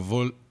העליון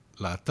יבוא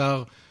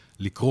לאתר,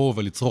 לקרוא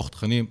ולצרוך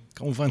תכנים,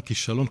 כמובן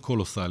כישלון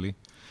קולוסלי,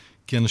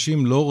 כי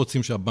אנשים לא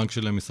רוצים שהבנק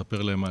שלהם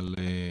יספר להם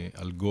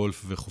על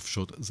גולף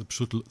וחופשות, זה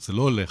פשוט, זה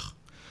לא הולך.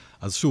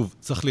 אז שוב,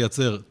 צריך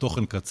לייצר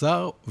תוכן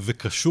קצר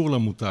וקשור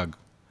למותג,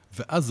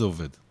 ואז זה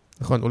עובד.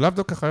 נכון, הוא לאו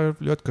דווקא חייב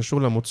להיות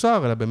קשור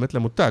למוצר, אלא באמת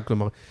למותג.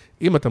 כלומר,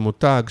 אם אתה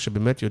מותג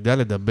שבאמת יודע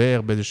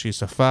לדבר באיזושהי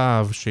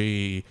שפה,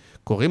 שהיא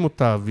קוראים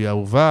אותה, והיא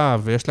אהובה,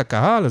 ויש לה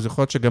קהל, אז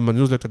יכול להיות שגם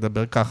בניוזלטר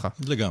תדבר ככה.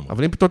 לגמרי.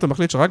 אבל אם פתאום אתה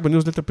מחליט שרק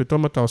בניוזלטר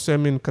פתאום אתה עושה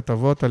מין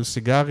כתבות על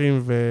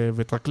סיגרים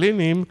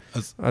וטרקלינים,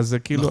 אז זה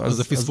כאילו... אז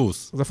זה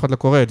פספוס. אז אף אחד לא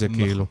קורא את זה,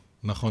 כאילו.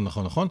 נכון.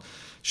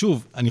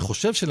 שוב, אני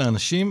חושב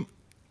שלאנשים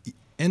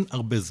אין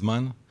הרבה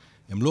זמן,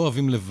 הם לא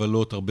אוהבים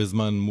לבלות הרבה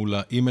זמן מול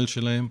האימייל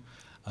שלהם,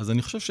 אז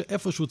אני חושב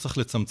שאיפשהו צריך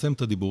לצמצם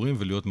את הדיבורים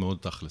ולהיות מאוד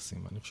תכלסים.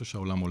 אני חושב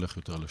שהעולם הולך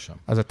יותר לשם.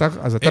 אז אתה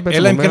בעצם אומר...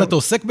 אלא אם כן אתה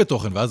עוסק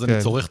בתוכן, ואז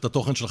אני צורך את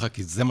התוכן שלך,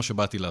 כי זה מה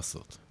שבאתי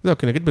לעשות. זהו,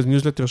 כי נגיד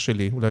בניוזלטר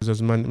שלי, אולי זה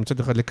הזמן, מצד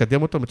אחד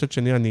לקדם אותו, מצד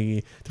שני אני,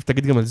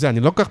 תגיד גם על זה, אני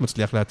לא כל כך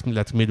מצליח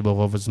להתמיד בו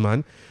רוב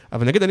הזמן,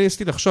 אבל נגיד אני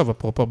ניסיתי לחשוב,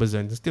 אפרופו בזה,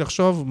 אני ניסיתי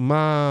לחשוב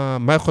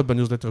מה יכול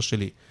בניוזלטר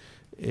שלי.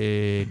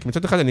 כי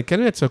מצד אחד אני כן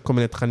מייצר כל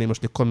מיני תכנים,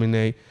 יש לי כל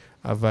מיני,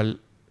 אבל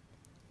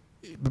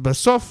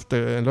בסוף,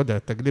 אני לא יודע,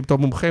 תגלים בתור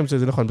מומחים,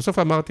 זה נכון. בסוף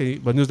אמרתי,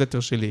 בניוזלטר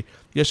שלי,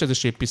 יש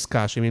איזושהי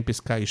פסקה, שהיא מין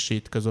פסקה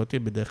אישית כזאת,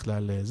 בדרך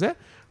כלל זה,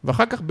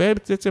 ואחר כך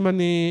בעצם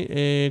אני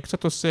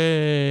קצת עושה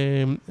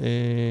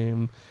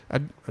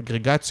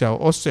אגרגציה או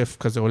אוסף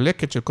כזה, או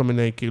לקט של כל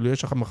מיני, כאילו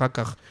יש לכם אחר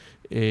כך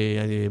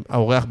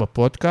האורח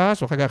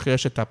בפודקאסט, ואחר כך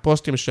יש את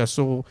הפוסטים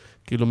שאסור,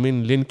 כאילו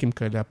מין לינקים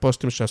כאלה,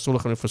 הפוסטים שאסור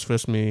לכם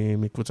לפספס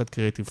מקבוצת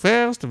קריאיטיב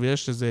פרסט,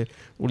 ויש איזה,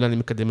 אולי אני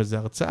מקדם איזה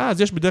הרצאה,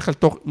 אז יש בדרך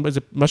כלל איזה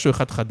משהו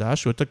אחד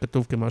חדש, שהוא יותר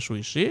כתוב כמשהו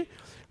אישי,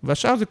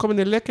 והשאר זה כל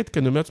מיני לקט, כי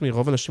אני אומר לעצמי,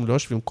 רוב אנשים לא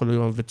יושבים כל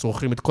היום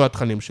וצורכים את כל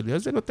התכנים שלי,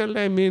 אז זה נותן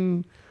להם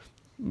מין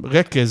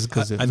רכז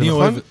כזה, זה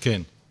נכון?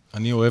 כן,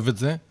 אני אוהב את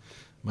זה,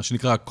 מה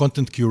שנקרא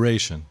content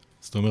curation,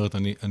 זאת אומרת,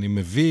 אני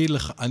מביא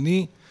לך,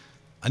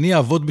 אני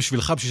אעבוד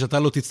בשבילך, בשביל שאתה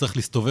לא תצטרך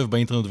להסתובב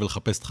באינטרנט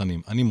ולחפש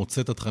תכנים. אני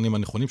מוצא את התכנים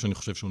הנכונים, שאני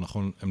חושב שהם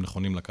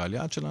נכונים לקהל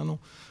יעד שלנו,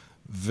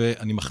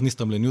 ואני מכניס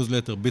אותם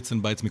לניוזלטר, ביטס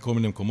אנד בייטס מכל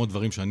מיני מקומות,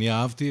 דברים שאני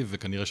אהבתי,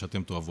 וכנראה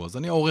שאתם תאהבו. אז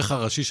אני העורך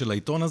הראשי של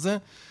העיתון הזה,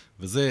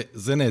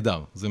 וזה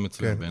נהדר, זה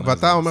מצוין בעיניי.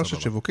 ואתה אומר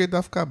ששיווקי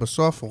דווקא,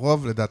 בסוף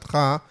רוב לדעתך,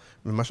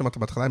 ומה שאמרת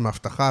בהתחלה, עם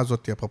ההבטחה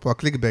הזאת, אפרופו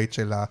הקליק בייט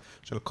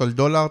של כל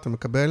 $, אתה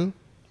מקבל?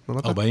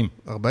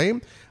 40?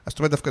 אז זאת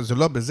אומרת דווקא זה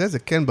לא בזה, זה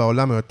כן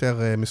בעולם היותר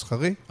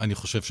מסחרי? אני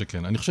חושב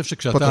שכן. אני חושב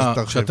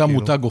שכשאתה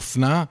מותג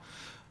אופנה,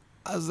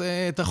 אז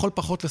אתה יכול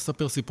פחות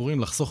לספר סיפורים,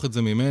 לחסוך את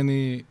זה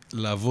ממני,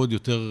 לעבוד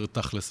יותר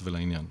תכלס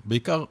ולעניין.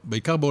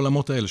 בעיקר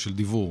בעולמות האלה של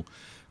דיבור.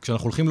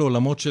 כשאנחנו הולכים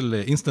לעולמות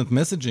של אינסטנט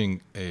מסג'ינג,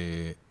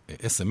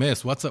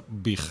 SMS, וואטסאפ,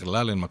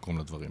 בכלל אין מקום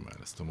לדברים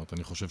האלה. זאת אומרת,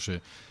 אני חושב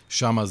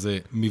ששם זה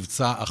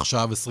מבצע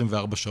עכשיו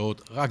 24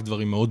 שעות, רק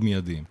דברים מאוד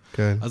מיידיים.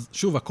 כן. אז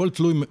שוב, הכל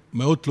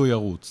מאוד תלוי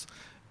ערוץ.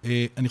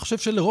 אני חושב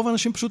שלרוב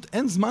האנשים פשוט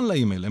אין זמן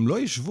לאימייל, הם לא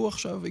ישבו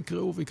עכשיו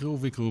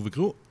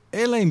ויקראו,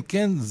 אלא אם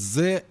כן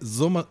זה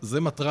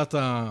מטרת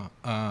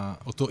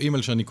אותו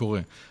אימייל שאני קורא.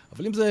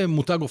 אבל אם זה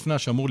מותג אופנה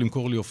שאמור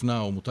למכור לי אופנה,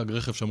 או מותג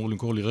רכב שאמור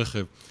למכור לי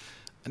רכב,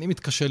 אני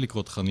מתקשה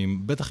לקרוא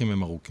תכנים, בטח אם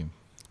הם ארוכים.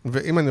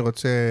 ואם אני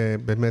רוצה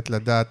באמת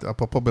לדעת,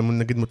 אפרופו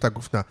נגיד מותג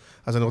אופנה,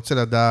 אז אני רוצה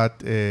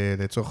לדעת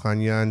לצורך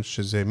העניין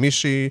שזה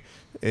מישהי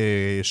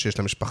שיש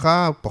לה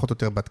משפחה, פחות או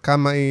יותר בת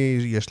כמה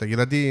היא, יש לה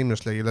ילדים,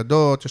 יש לה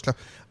ילדות,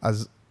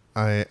 אז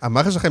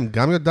המערכת שלכם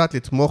גם יודעת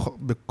לתמוך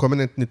בכל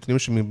מיני נתונים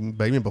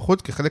שבאים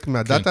מבחוץ, כי חלק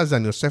מהדאטה הזה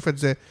אני אוסף את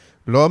זה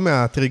לא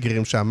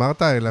מהטריגרים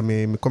שאמרת, אלא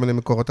מכל מיני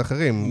מקורות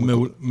אחרים.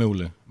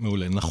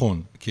 מעולה,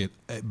 נכון. כי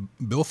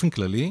באופן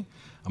כללי,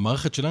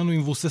 המערכת שלנו היא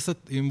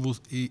מבוססת,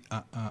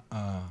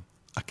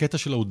 הקטע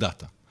שלה הוא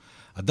דאטה.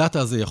 הדאטה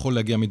הזה יכול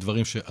להגיע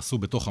מדברים שעשו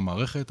בתוך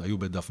המערכת, היו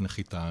בדף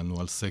נחיתה, ענו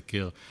על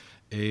סקר,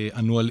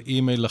 ענו על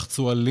אימייל,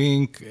 לחצו על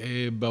לינק,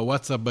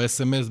 בוואטסאפ,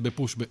 ב-SMS,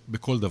 בפוש,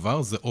 בכל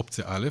דבר, זה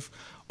אופציה א'.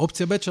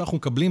 אופציה ב' שאנחנו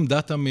מקבלים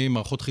דאטה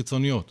ממערכות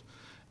חיצוניות.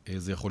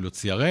 זה יכול להיות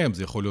CRM,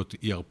 זה יכול להיות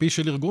ERP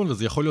של ארגון,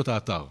 וזה יכול להיות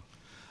האתר.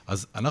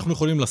 אז אנחנו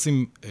יכולים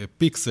לשים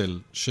פיקסל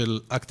של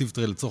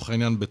ActiveTrail לצורך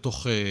העניין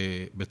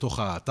בתוך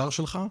האתר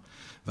שלך,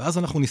 ואז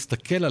אנחנו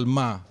נסתכל על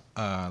מה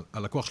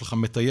הלקוח שלך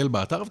מטייל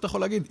באתר, ואתה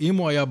יכול להגיד, אם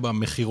הוא היה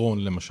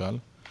במחירון למשל,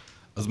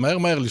 אז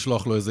מהר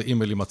לישלוח לו איזה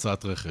אימייל עם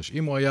הצעת רכש.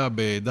 אם הוא היה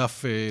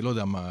בדף, לא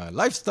יודע מה,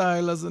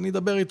 לייפסטייל, אז אני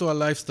אדבר איתו על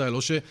לייפסטייל,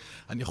 או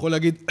שאני יכול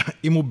להגיד,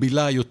 אם הוא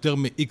בילה יותר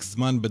מ-X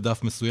זמן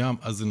בדף מסוים,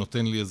 אז זה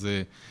נותן לי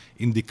איזה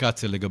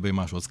אינדיקציה לגבי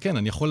משהו. אז כן,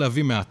 אני יכול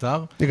להביא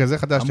מהאתר. רגע, זה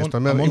חדש, זאת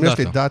אומרת, אם יש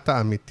לי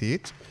דאטה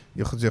אמיתית,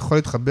 זה יכול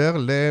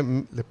להתחבר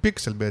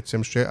לפיקסל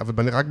בעצם,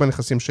 אבל רק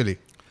בנכסים שלי.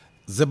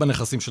 זה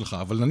בנכסים שלך,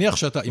 אבל נניח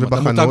שאתה, אם אתה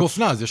מותג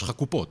אופנה, אז יש לך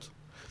קופות.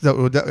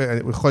 הוא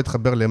יכול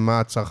להתחבר למה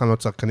הצרכן או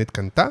הצרכנית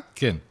קנתה?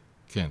 כן.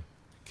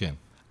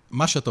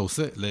 מה שאתה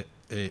עושה,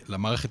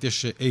 למערכת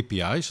יש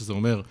API, שזה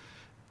אומר,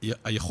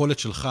 היכולת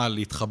שלך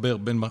להתחבר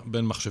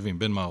בין מחשבים,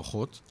 בין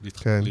מערכות,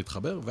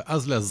 להתחבר,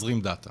 ואז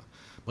להזרים דאטה.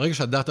 ברגע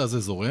שהדאטה הזה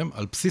זורם,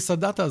 על בסיס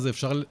הדאטה הזה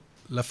אפשר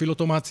להפעיל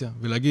אוטומציה,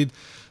 ולהגיד,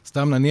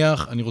 סתם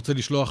נניח, אני רוצה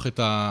לשלוח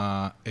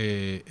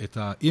את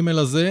האימייל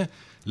הזה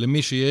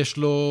למי שיש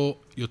לו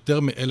יותר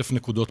מ1,000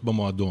 נקודות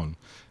במועדון,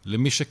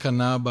 למי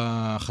שקנה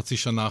בחצי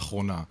שנה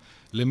האחרונה,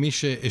 למי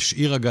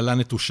שהשאיר עגלה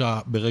נטושה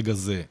ברגע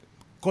זה.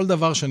 כל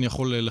דבר שאני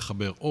יכול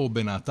לחבר, או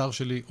בין האתר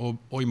שלי,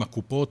 או עם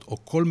הקופות, או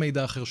כל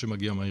מידע אחר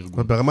שמגיע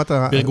מהארגון.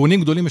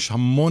 בארגונים גדולים יש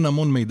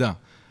המון מידע.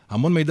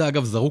 המון מידע,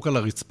 אגב, זרוק על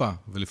הרצפה,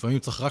 ולפעמים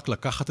צריך רק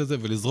לקחת את זה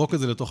ולזרוק את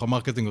זה לתוך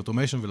המרקטינג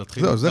אוטומיישן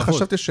ולהתחיל לעבוד. זה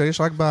חשבתי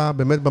שיש רק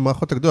באמת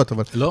במערכות הגדולות,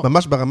 אבל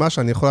ממש ברמה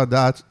שאני יכול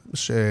לדעת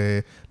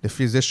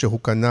שלפי זה שהוא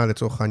קנה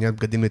לצורך העניין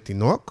בגדים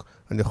לתינוק,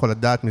 אני יכול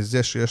לדעת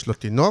מזה שיש לו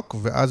תינוק,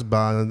 ואז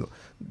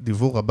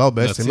בדיבור הבא או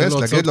ב-SMS,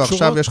 להגיד לו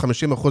עכשיו יש 50%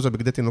 על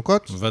בגדי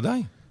תינוקות.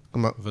 ודאי.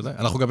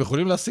 אנחנו גם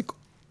יכולים להסיק,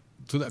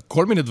 אתה יודע,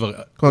 כל מיני דברים.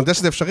 כלומר, זה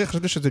שזה אפשרי,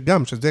 חשבתי שזה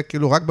גם, שזה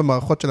כאילו רק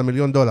במערכות של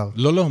 $1,000,000.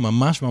 לא,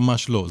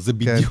 ממש לא. זה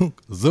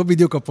בדיוק, זו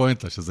בדיוק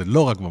הפואנטה, שזה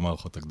לא רק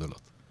במערכות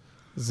הגדולות.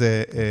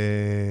 זה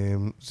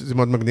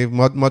מאוד מגניב,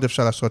 מאוד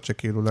אפשר לעשות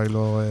שכאילו אולי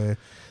לא...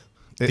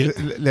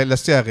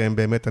 ל-CRM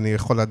באמת אני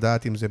יכול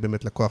לדעת אם זה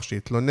באמת לקוח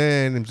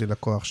שהתלונן, אם זה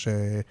לקוח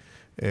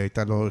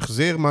שהייתה לו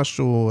החזיר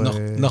משהו.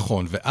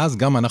 נכון, ואז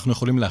גם אנחנו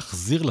יכולים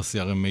להחזיר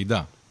ל-CRM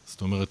מידע.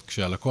 זאת אומרת,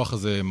 כשהלקוח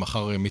הזה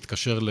מחר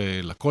מתקשר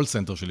לקול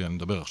סנטר שלי, אני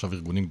מדבר עכשיו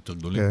ארגונים יותר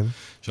גדולים,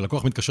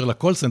 כשהלקוח מתקשר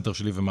לקול סנטר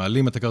שלי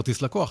ומעלים את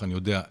הכרטיס לקוח, אני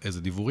יודע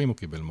איזה דיבורים הוא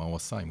קיבל, מה הוא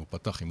עשה, אם הוא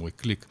פתח, אם הוא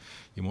הקליק.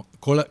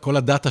 כל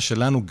הדאטה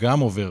שלנו גם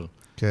עובר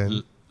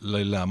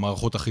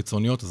למערכות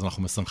החיצוניות, אז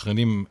אנחנו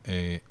מסנכרנים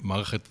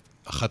מערכת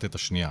אחת את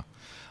השנייה.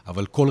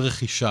 אבל כל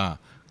רכישה,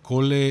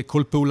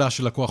 כל פעולה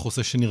שלקוח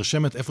עושה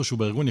שנרשמת איפשהו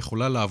בארגון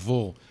יכולה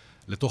לעבור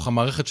לתוך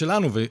המערכת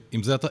שלנו,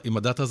 ועם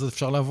הדאטה הזה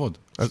אפשר לעבוד.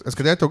 אז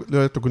כדי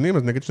להיות הוגנים,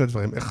 אז נגיד שני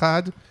דברים.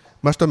 אחד,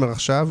 מה שאתה אומר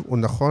עכשיו הוא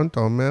נכון, אתה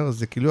אומר,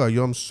 זה כאילו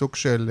היום סוג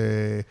של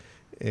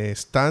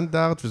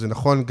סטנדרט, וזה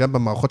נכון גם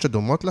במערכות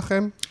שדומות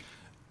לכם?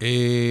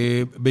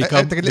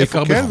 בעיקר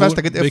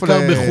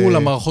בחול,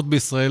 המערכות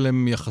בישראל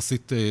הן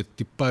יחסית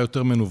טיפה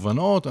יותר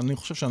מנוונות, אני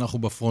חושב שאנחנו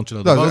בפרונט של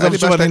הדבר הזה,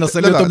 ושוב אני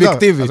אנסה להיות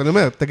אובייקטיבי. אז אני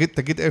אומר,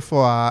 תגיד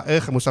איפה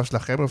הערך המוסף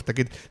שלכם,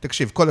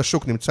 תקשיב, כל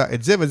השוק נמצא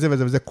את זה וזה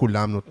וזה וזה,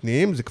 כולם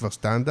נותנים, זה כבר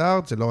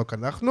סטנדרט, זה לא רק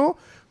אנחנו,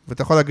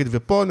 ואתה יכול להגיד,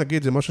 ופה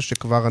נגיד, זה משהו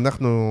שכבר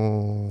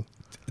אנחנו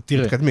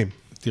מתקדמים.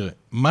 תראה,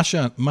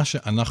 מה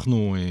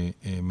שאנחנו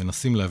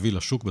מנסים להביא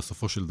לשוק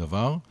בסופו של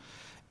דבר,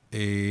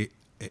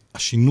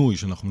 השינוי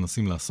שאנחנו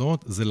מנסים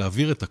לעשות, זה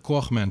להעביר את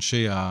הכוח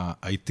מאנשי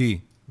ה-IT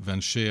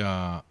ואנשי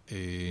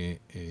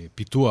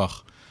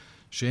הפיתוח,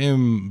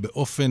 שהם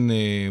באופן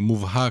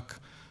מובהק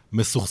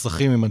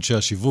מסוכסכים עם אנשי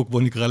השיווק,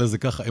 בוא נקרא לזה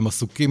ככה, הם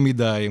עסוקים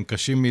מדי, הם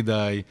קשים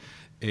מדי,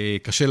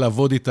 קשה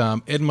לעבוד איתם,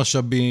 אין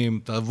משאבים,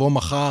 תבוא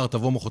מחר,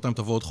 תבוא מחרתיים,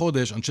 תבוא עוד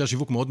חודש, אנשי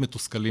השיווק מאוד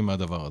מתוסכלים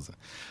מהדבר הזה.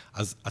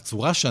 אז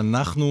הצורה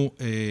שאנחנו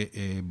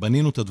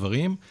בנינו את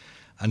הדברים,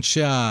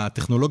 אנשי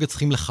הטכנולוגיה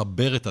צריכים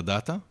לחבר את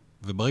הדאטה,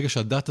 וברגע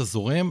שהדאטה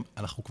זורם,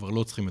 אנחנו כבר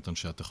לא צריכים את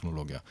אנשי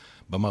הטכנולוגיה.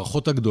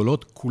 במערכות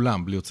הגדולות,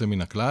 כולם, בלי יוצא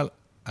מן הכלל,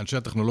 אנשי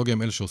הטכנולוגיה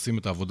הם אלה שעושים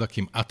את העבודה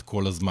כמעט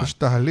כל הזמן. יש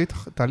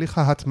תהליך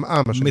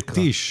ההטמעה, מה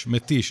שנקרא.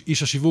 מתיש.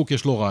 איש השיווק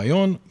יש לו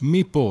רעיון,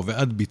 מפה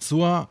ועד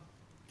ביצוע,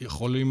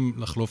 יכולים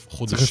לחלוף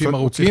חודשים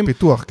ארוכים.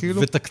 פיתוח,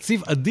 כאילו.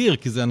 ותקציב אדיר,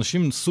 כי זה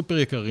אנשים סופר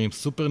יקרים,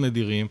 סופר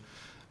נדירים.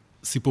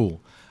 סיפור.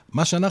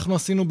 מה שאנחנו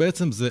עשינו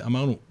בעצם זה,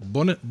 אמרנו,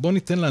 בוא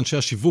ניתן לאנשי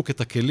השיווק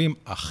את הכלים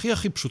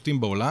הכי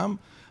פשוטים בעולם,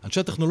 אנשי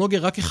הטכנולוגיה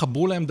רק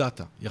יחברו להם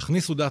דאטה,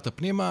 יכניסו דאטה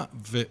פנימה,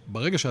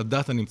 וברגע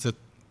שהדאטה נמצאת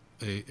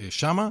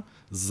שמה,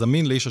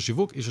 זמין לאיש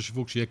השיווק, איש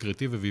השיווק שיהיה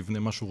קריאטיבי ויבנה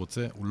מה שהוא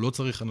רוצה, הוא לא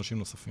צריך אנשים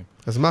נוספים.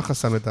 אז מה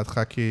החסם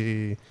לדעתך? כי,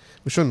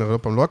 משום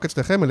אומר, לא רק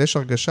אצלכם, אלא יש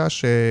הרגשה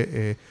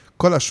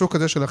שכל השוק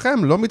הזה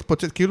שלכם לא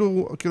מתפוצץ,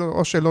 כאילו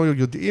או שלא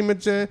יודעים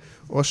את זה,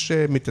 או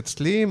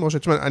שמתעצלים, או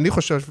אני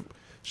חושב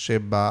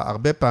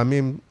שבהרבה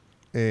פעמים,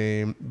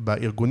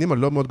 בארגונים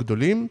הלא מאוד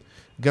גדולים,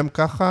 גם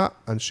ככה,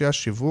 אנשי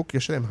השיווק,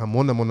 יש להם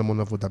המון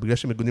עבודה, בגלל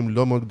שהם ארגונים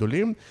לא מאוד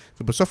גדולים,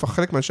 ובסוף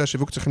החלק מאנשי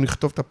השיווק צריכים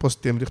לכתוב את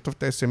הפוסטים, ולכתוב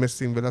את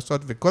ה-SMSים,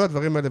 ולעשות, וכל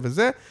הדברים האלה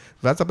וזה,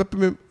 ואז הרבה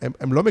פעמים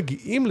הם לא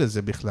מגיעים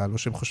לזה בכלל, או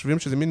שהם חושבים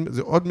שזה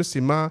עוד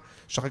משימה,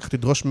 שאחר כך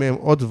תדרוש מהם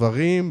עוד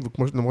דברים,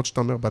 וכמו למרות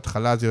שאתה אומר,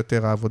 בהתחלה זה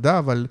יותר העבודה,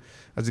 אבל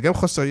זה גם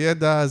חוסר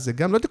ידע, זה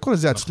גם, לא תקרא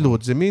לזה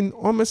עצלות, זה מין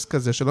עומס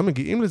כזה, שלא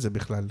מגיעים לזה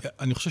בכלל.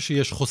 אני חושב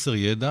שיש חוסר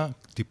ידע,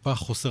 טיפה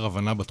חוסר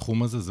הבנה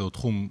בתחום הזה, זה עוד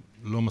תחום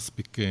לא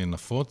מספיק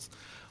נפוץ.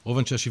 רוב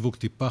אנשי השיווק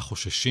טיפה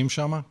חוששים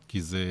שם,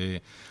 כי זה,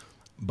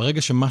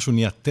 ברגע שמשהו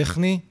נהיה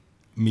טכני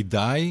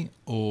מדי,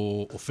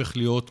 או הופך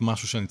להיות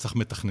משהו שאני צריך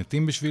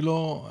מתכנתים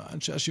בשבילו,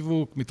 אנשי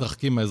השיווק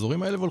מתרחקים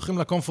מהאזורים האלה והולכים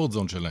לקומפורט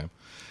זון שלהם.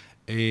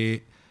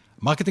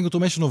 מרקטינג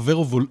אוטומיישן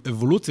עובר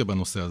אבולוציה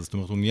בנושא הזה, זאת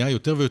אומרת, הוא נהיה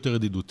יותר ויותר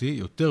ידידותי,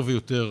 יותר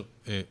ויותר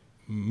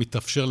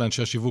מתאפשר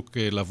לאנשי השיווק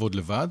לעבוד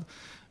לבד,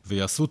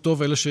 ויעשו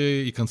טוב אלה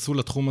שיכנסו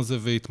לתחום הזה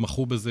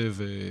ויתמחו בזה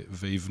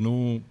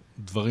ויבנו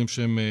דברים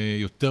שהם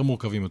יותר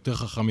מורכבים, יותר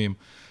חכמים.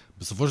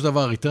 בסופו של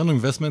דבר, return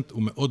on investment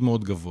הוא מאוד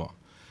מאוד גבוה.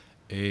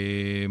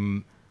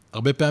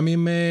 הרבה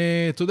פעמים,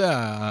 אתה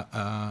יודע,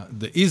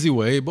 the easy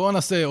way, בואו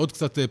נעשה עוד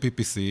קצת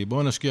PPC,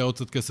 בואו נשקיע עוד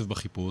קצת כסף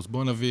בחיפוש,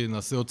 בואו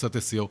נעשה עוד קצת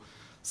SEO,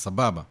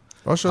 סבבה.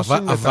 או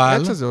שעושים את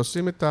העץ הזה,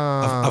 עושים את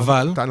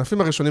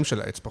הענפים הראשונים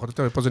של העץ, פחות או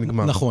יותר, ופה זה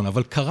נגמר. נכון,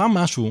 אבל קרה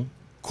משהו,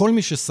 כל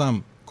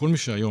מי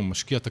שהיום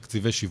משקיע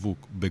תקציבי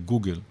שיווק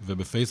בגוגל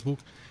ובפייסבוק,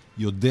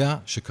 יודע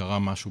שקרה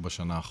משהו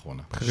בשנה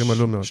האחרונה. מחירים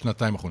עלו מאוד.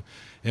 שנתיים האחרונה.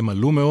 הם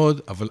עלו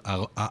מאוד, אבל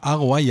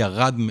ה-ROI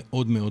ירד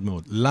מאוד מאוד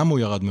מאוד. למה הוא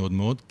ירד מאוד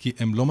מאוד? כי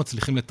הם לא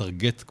מצליחים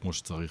לטרגט כמו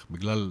שצריך,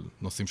 בגלל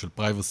נושאים של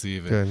פרייבסי,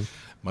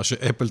 ומה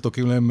שאפל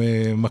תוקעים להם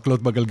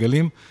מקלות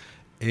בגלגלים.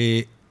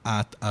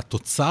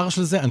 התוצר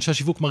של זה, אנשי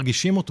השיווק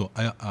מרגישים אותו.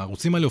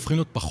 הערוצים האלה הופכים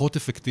להיות פחות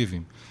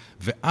אפקטיביים.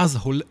 ואז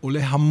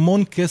עולה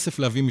המון כסף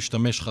להביא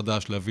משתמש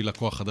חדש, להביא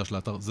לקוח חדש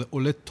לאתר, זה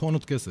עולה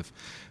טונות כסף.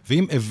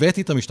 ואם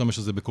הבאתי את המשתמש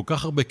הזה בכל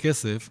כך הרבה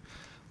כסף,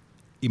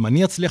 אם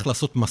אני אצליח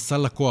לעשות מסע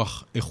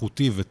לקוח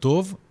איכותי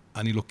וטוב,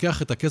 אני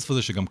לוקח את הכסף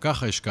הזה שגם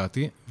ככה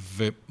השקעתי,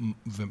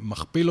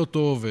 ומכפיל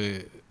אותו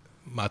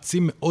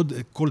ומעצים מאוד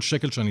כל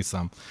שקל שאני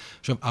שם.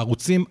 עכשיו,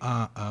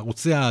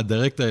 הערוצי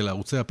הדירקט האלה,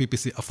 הערוצי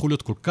ה-PPC, הפכו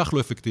להיות כל כך לא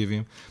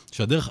אפקטיביים,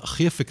 שהדרך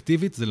הכי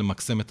אפקטיבית זה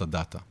למקסם את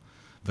הדאטה.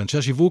 ואנשי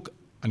השיווק,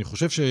 אני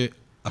חושב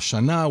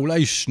השנה,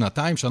 אולי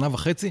שנתיים, שנה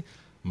וחצי,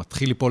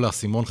 מתחיל ליפול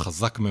לאסימון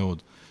חזק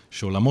מאוד.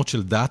 שעולמות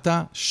של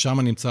דאטה, שם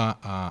נמצא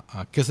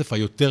הכסף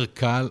היותר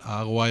קל,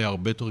 ה-ROI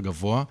הרבה יותר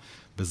גבוה,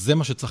 וזה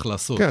מה שצריך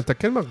לעשות. כן, אתה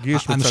כן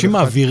מרגיש... אנשים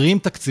מעבירים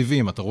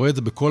תקציבים, אתה רואה את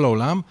זה בכל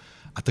העולם,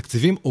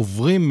 התקציבים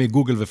עוברים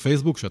מגוגל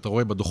ופייסבוק, שאתה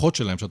רואה בדוחות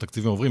שלהם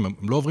שהתקציבים עוברים, הם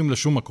לא עוברים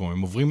לשום מקום,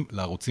 הם עוברים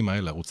לערוצים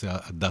האלה, לערוצי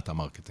הדאטה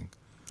מרקטינג.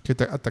 כי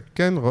אתה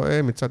כן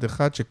רואה מצד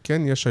אחד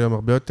שכן יש היום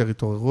הרבה יותר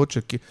התעוררות,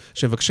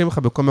 שמבקשים לך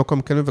בכל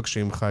מקום, כן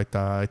מבקשים לך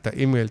את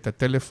האימייל, את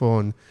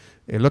הטלפון,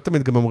 לא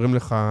תמיד גם אומרים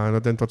לך, אני לא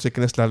יודע אם אתה רוצה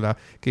להיכנס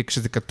כי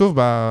כשזה כתוב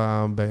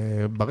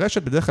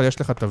ברשת, בדרך כלל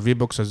יש לך את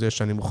ה-V-Box הזה,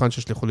 שאני מוכן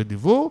שישלחו לי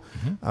דיוור,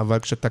 אבל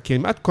כשאתה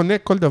כמעט קונה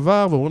כל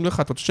דבר, ואומרים לך,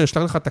 אתה רוצה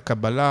שנשלח לך את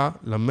הקבלה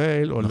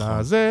למייל או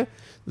לזה,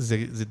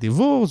 זה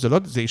דיוור,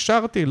 זה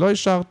אישרתי, לא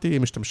אישרתי,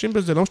 משתמשים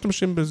בזה, לא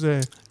משתמשים בזה.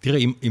 תראה,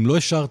 אם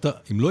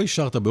לא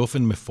אישרת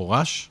באופן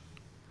מפורש,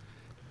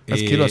 אז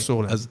כאילו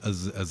אסור להם.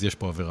 אז יש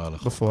פה עבירה על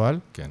החוק. בפועל?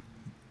 כן.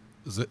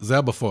 זה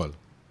היה בפועל.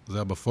 זה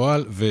היה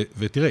בפועל,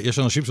 ותראה, יש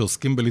אנשים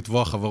שעוסקים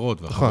בלתבוע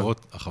חברות,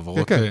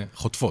 והחברות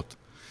חוטפות,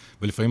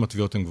 ולפעמים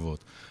התביעות הן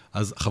גבוהות.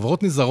 אז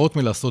חברות נזהרות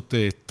מלעשות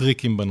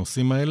טריקים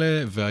בנושאים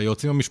האלה,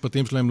 והיועצים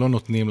המשפטיים שלהם לא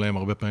נותנים להם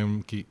הרבה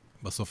פעמים, כי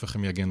בסוף איך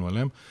הם יגנו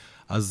עליהם.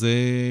 אז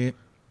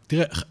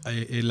תראה,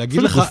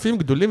 להגיד לך... גופים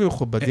גדולים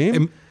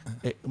ומכובדים,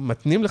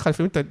 מתנים לך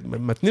לפעמים,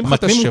 מתנים לך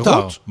את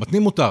השירות.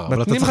 מתנים מותר,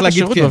 אבל אתה צריך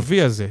להגיד כן. מתנים לך את השירות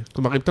בוי הזה.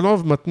 כלומר, אם אתה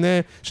לא מתנה,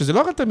 שזה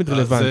לא רק תמיד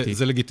רלוונטי.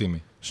 זה לגיטימי.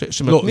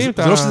 שמתנים את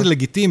ה... זה לא שזה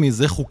לגיטימי,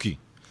 זה חוקי.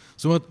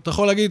 זאת אומרת, אתה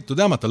יכול להגיד, אתה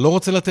יודע מה, אתה לא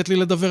רוצה לתת לי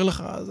לדבר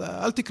לך, אז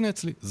אל תקנה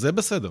אצלי. זה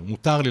בסדר,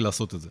 מותר לי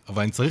לעשות את זה.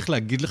 אבל אני צריך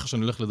להגיד לך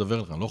שאני הולך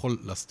לדבר לך, אני לא יכול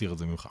להסתיר את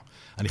זה ממך.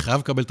 אני חייב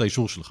לקבל את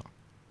האישור שלך.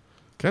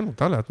 כן,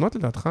 מותר להתנות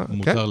לדעתך.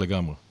 מותר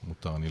לגמרי,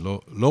 מותר. אני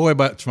לא רואה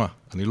בעיה, תשמע,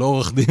 אני לא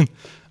עורך דין,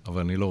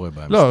 אבל אני לא רואה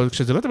בעיה. לא,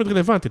 כשזה לא תמיד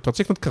רלוונטי, אתה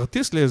רוצה לקנות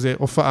כרטיס לאיזה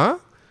הופעה,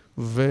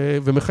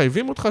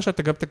 ומחייבים אותך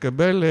שאתה גם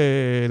תקבל,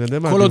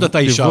 כל עוד אתה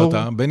אישרת,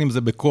 בין אם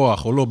זה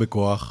בכוח או לא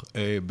בכוח,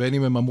 בין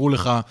אם הם אמרו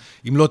לך,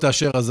 אם לא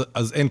תאשר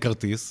אז אין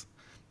כרטיס,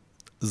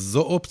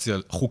 זו אופציה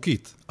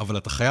חוקית, אבל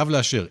אתה חייב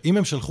לאשר. אם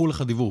הם שלחו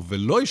לך דיוור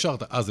ולא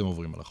אישרת, אז הם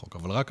עוברים על החוק,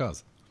 אבל רק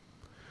אז.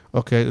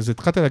 אוקיי, אז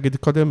התחלתי להגיד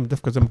קודם,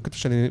 דווקא זה מקטע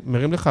שאני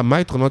מרים לך, מה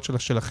היתרונות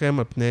שלכם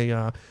על פני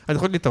אני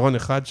יכול להגיד יתרון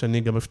אחד, שאני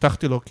גם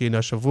הבטחתי לו, כי הנה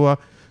השבוע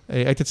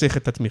הייתי צריך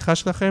את התמיכה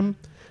שלכם,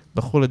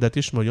 בחור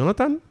לדעתי שמו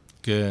יונתן.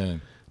 כן.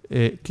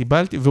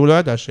 קיבלתי, והוא לא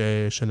ידע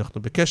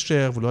שאנחנו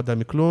בקשר, והוא לא ידע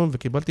מכלום,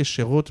 וקיבלתי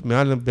שירות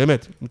מעל,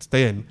 באמת,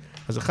 מצטיין.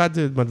 אז אחד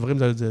מהדברים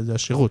זה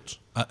השירות.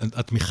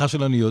 התמיכה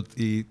שלנו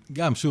היא,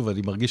 גם שוב,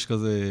 אני מרגיש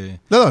כזה...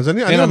 לא, אז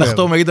אני אומר. אין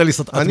הנחתור מעיד על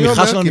ישראל.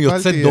 התמיכה שלנו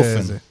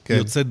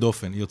יוצאת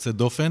דופן. יוצאת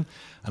דופן.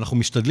 אנחנו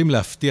משתדלים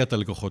להפתיע את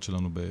הלקוחות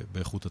שלנו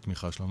באיכות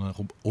התמיכה שלנו.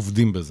 אנחנו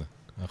עובדים בזה.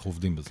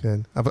 כן,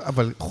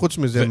 אבל חוץ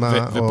מזה,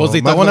 ופה זה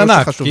יתרון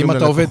ענק, כי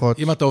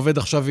אם אתה עובד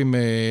עכשיו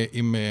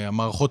עם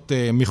המערכות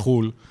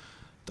מחול,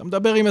 אתה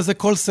מדבר עם איזה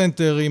קול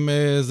סנטר, עם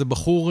איזה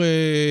בחור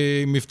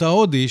עם מבטא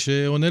הודי,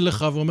 שעונה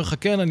לך ואומר לך,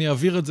 כן, אני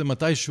אעביר את זה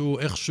מתישהו,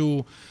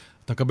 איכשהו,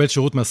 אתה מקבל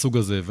שירות מהסוג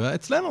הזה,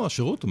 ואצלנו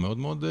השירות הוא מאוד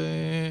מאוד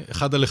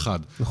אחד על אחד.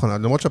 נכון,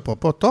 למרות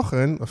שאפרופו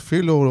תוכן,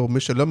 אפילו מי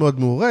שלא מאוד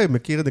מעורה,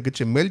 מכיר נגיד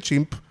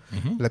שמלצ'ימפ,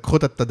 לקחו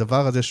את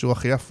הדבר הזה שהוא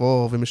הכי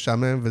אפור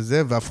ומשעמם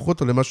וזה, והפכו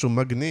אותו למשהו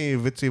מגניב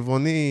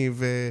וצבעוני,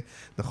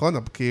 ונכון,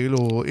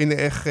 כאילו, הנה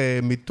איך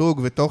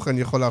מיתוג ותוכן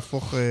יכול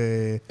להפוך...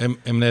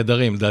 הם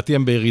נהדרים, לדעתי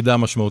הם בירידה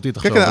משמעותית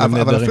עכשיו, אבל הם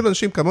נהדרים. אבל אפילו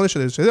אנשים כמוני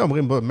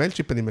שאומרים,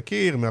 מלצ'ימפ אני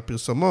מכיר,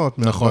 מהפרסומות,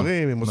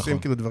 מהדברים, הם עושים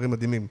כאילו דברים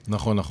מדהימים.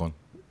 נכון.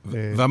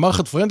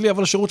 והמערכת פרנדלי,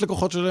 אבל השירות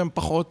לקוחות שלהם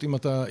פחות,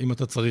 אם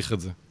אתה צריך את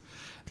זה.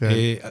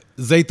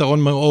 זה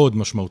יתרון מאוד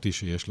משמעותי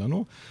שיש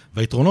לנו,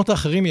 והיתרונות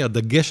האחרים היא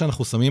הדגש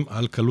שאנחנו שמים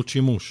על קלות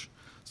שימוש.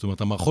 זאת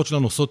אומרת, המערכות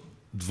שלנו עושות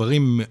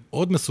דברים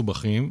מאוד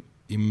מסובכים,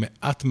 עם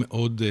מעט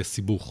מאוד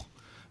סיבוך.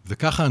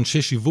 וככה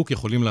אנשי שיווק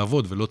יכולים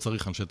לעבוד, ולא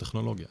צריך אנשי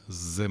טכנולוגיה.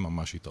 זה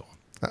ממש יתרון.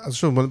 אז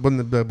שוב, בוא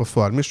נדבר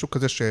בפועל. מישהו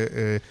כזה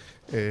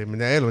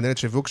שמנהל או מנהלת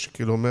שיווק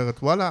שכאילו אומרת,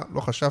 וואלה,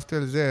 לא חשבתי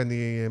על זה, אני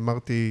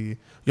אמרתי,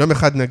 יום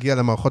אחד נגיע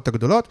למערכות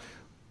הגדולות,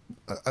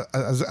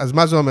 אז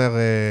מה זה אומר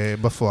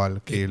בפועל?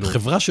 כאילו,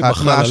 חברה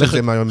שבחרה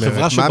ללכת...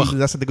 מה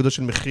זה סדר גודל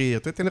של מחיר?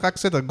 תן לי רק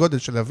סדר גודל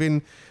של להבין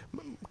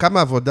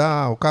כמה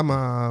עבודה או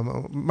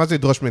מה זה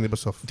ידרוש ממני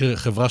בסוף. תראה,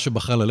 חברה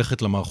שבחרה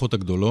ללכת למערכות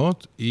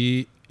הגדולות,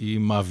 היא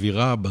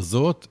מעבירה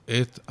בזאת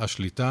את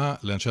השליטה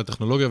לאנשי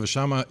הטכנולוגיה,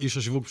 ושם איש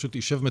השיווק פשוט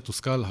יישב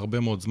מתוסכל הרבה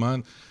מאוד זמן.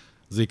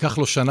 זה ייקח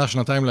לו שנה,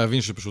 שנתיים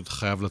להבין שפשוט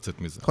חייב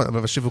לצאת מזה. נכון, אבל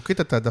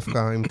בשיווקית אתה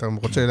דווקא, אם אתה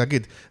רוצה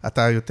להגיד,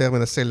 אתה יותר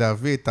מנסה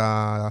להביא את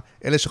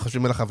אלה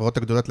שחושבים על החברות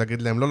הגדולות,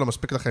 להגיד להם, לא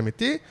מספיק לכם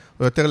איתי,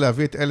 או יותר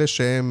להביא את אלה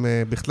שהם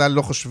בכלל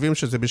לא חושבים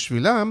שזה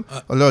בשבילם,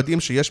 או לא יודעים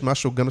שיש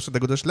משהו גם בסדר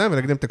גודל שלהם,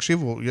 ולהגיד להם,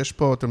 תקשיבו, יש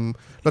פה, אתם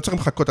לא צריכים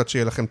לחכות עד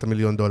שיהיה לכם את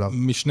 $1,000,000.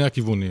 משני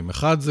הכיוונים.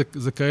 אחד,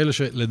 זה כאלה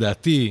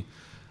שלדעתי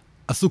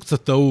עשו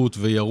קצת טעות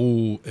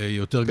ויראו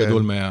יותר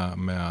גדול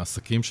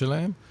מהעסקים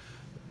שלהם.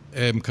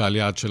 הם קהל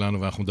יעד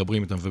שלנו, ואנחנו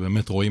מדברים איתם,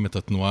 ובאמת רואים את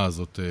התנועה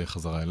הזאת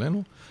חזרה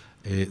אלינו.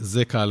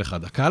 זה קהל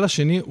אחד. הקהל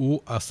השני הוא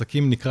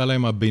העסקים, נקרא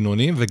להם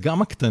הבינוניים,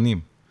 וגם הקטנים,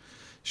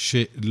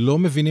 שלא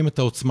מבינים את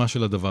העוצמה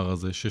של הדבר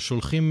הזה,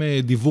 ששולחים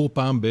דיבור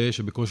פעם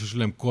שבקושי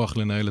שלהם כוח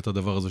לנהל את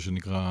הדבר הזה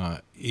שנקרא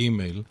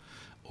אימייל,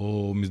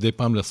 או מדי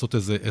פעם לעשות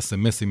איזה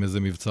SMS עם איזה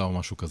מבצע או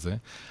משהו כזה,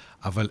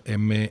 אבל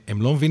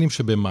הם לא מבינים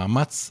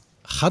שבמאמץ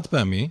חד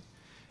פעמי,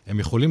 הם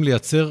יכולים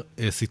לייצר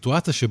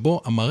סיטואציה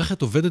שבו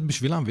המערכת עובדת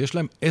בשבילם, ויש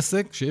להם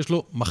עסק שיש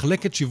לו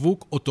מחלקת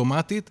שיווק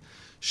אוטומטית,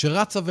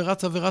 שרצה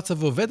ורצה ורצה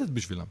ועובדת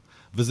בשבילם.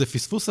 וזה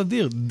פספוס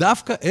אדיר.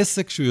 דווקא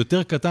עסק שהוא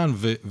יותר קטן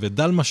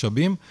ודל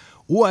משאבים,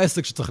 הוא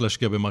העסק שצריך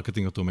להשקיע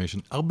במרקטינג אוטומיישן.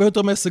 הרבה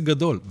יותר מעסק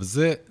גדול,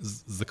 וזה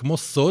כמו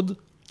סוד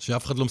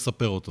שאף אחד לא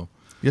מספר אותו.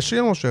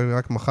 ישיר או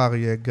שרק מחר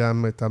יהיה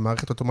גם את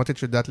המערכת האוטומטית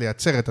שיודעת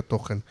לייצר את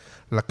התוכן,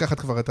 לקחת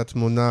כבר את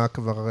התמונה,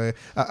 כבר...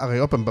 הרי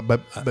עוד פעם,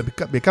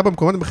 בעיקר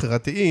במקומות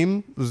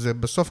המחירתיים, זה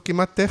בסוף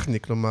כמעט טכני,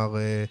 כלומר,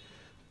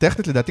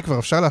 טכנית לדעתי כבר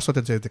אפשר לעשות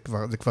את זה,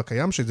 זה כבר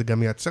קיים, שזה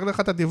גם ייצר לך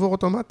את הדיבור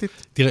אוטומטית.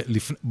 תראה,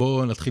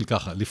 בואו נתחיל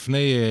ככה,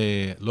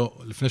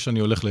 לפני שאני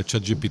הולך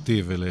ל-Chat GPT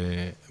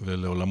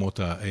ולעולמות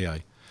ה-AI,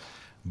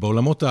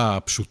 בעולמות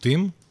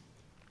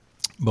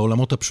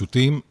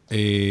הפשוטים,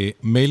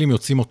 מיילים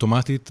יוצאים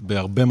אוטומטית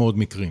בהרבה מאוד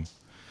מקרים.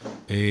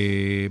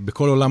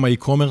 בכל עולם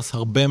האי-קומרס,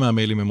 הרבה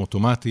מהמיילים הם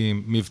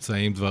אוטומטיים,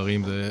 מבצעים,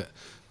 דברים,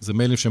 זה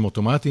מיילים שהם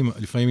אוטומטיים,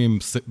 לפעמים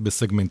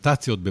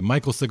בסגמנטציות,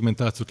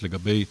 במייקרו-סגמנטציות,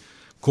 לגבי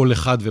כל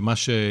אחד ומה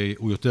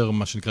שהוא יותר,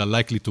 מה שנקרא,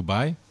 likely to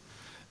buy.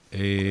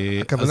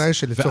 הכוונה היא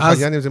שלצורך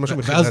העניין, אם זה משהו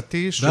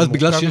מחירתי,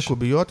 שמורכב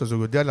מקוביות, אז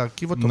הוא יודע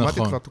להרכיב אוטומטית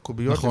כבר את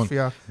הקוביות לפי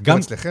גם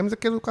אצלכם זה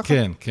כאילו ככה?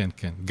 כן, כן,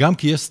 כן. גם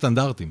כי יש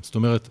סטנדרטים. זאת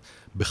אומרת,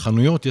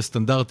 בחנויות יש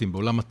סטנדרטים,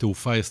 בעולם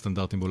התעופה יש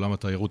סטנדרטים, בעולם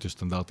התיירות יש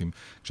סטנדרטים.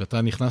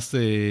 כשאתה נכנס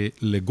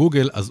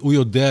לגוגל, אז הוא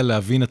יודע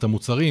להבין את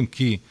המוצרים,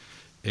 כי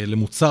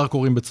למוצר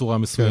קוראים בצורה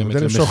מסוימת.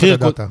 כן, למשוך את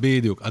הדאטה.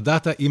 בדיוק.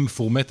 הדאטה היא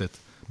מפורמטת.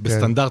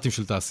 בסטנדרטים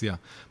של תעשייה.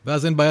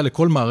 ואז אין בעיה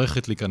לכל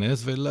מערכת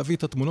להיכנס ולהביא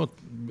את התמונות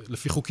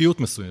לפי חוקיות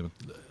מסוימת.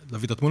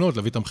 להביא את התמונות,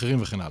 להביא את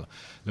המחירים וכן הלאה.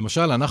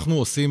 למשל, אנחנו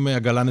עושים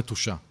עגלה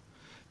נטושה.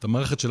 את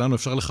המערכת שלנו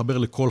אפשר לחבר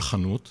לכל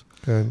חנות,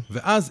 כן.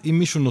 ואז אם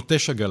מישהו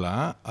נוטש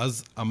עגלה,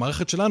 אז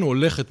המערכת שלנו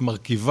הולכת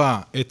מרכיבה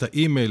את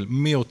האימייל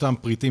מאותם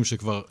פריטים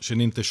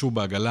שננטשו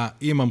בעגלה,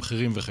 עם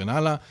המחירים וכן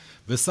הלאה,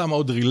 ושמה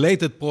עוד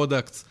related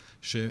products,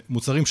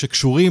 מוצרים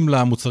שקשורים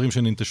למוצרים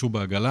שננטשו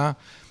בעגלה,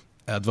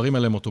 הדברים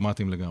האלה הם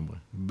אוטומטיים לגמרי.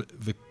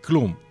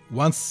 וכלום,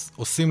 once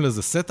עושים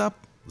לזה סטאפ,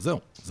 זהו,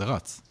 זה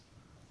רץ.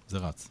 זה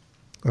רץ.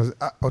 אז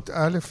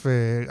א',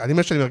 אני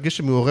מה שאני מרגיש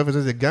שמעורב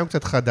וזה, זה גם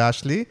קצת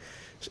חדש לי,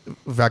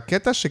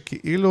 והקטע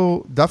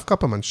שכאילו דווקא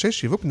פעם אנשי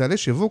שיווק, מנהלי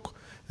שיווק,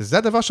 זה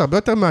הדבר שהרבה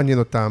יותר מעניין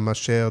אותם,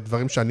 מאשר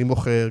דברים שאני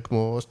מוכר,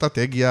 כמו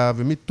אסטרטגיה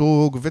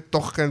ומיתוג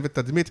ותוכן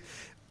ותדמית.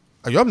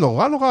 היום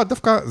נורא,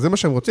 דווקא זה מה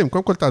שהם רוצים.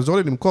 קודם כל תעזור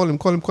לי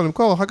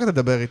למכור, אחר כך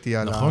תדבר איתי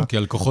על נכון, כי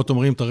הלקוחות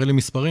אומרים, תראה לי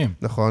מספרים.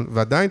 נכון,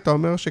 ועדיין אתה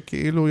אומר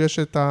שכאילו יש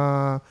את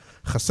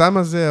החסם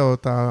הזה, או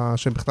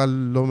שהם בכלל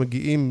לא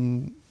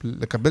מגיעים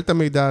לקבל את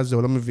המידע הזה,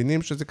 או לא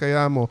מבינים שזה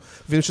קיים, או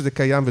מבינים שזה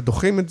קיים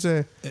ודוחים את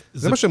זה.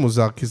 זה מה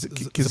שמוזר,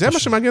 כי זה מה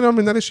שמעניין היום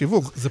מנהלי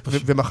שיווק.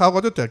 ומחר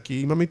עוד יותר,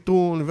 כי עם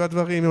המיתון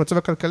והדברים, עם המצב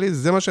הכלכלי,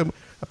 זה מה שהם,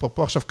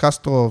 אפרופו עכשיו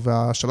קסטרו,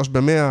 וה3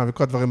 ב-100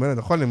 וכל הדברים האלה,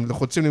 נכון? הם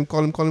לחוצים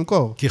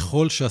למכור.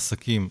 ככל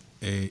שעסקים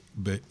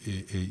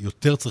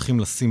יותר צריכים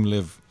לשים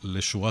לב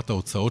לשורת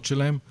ההוצאות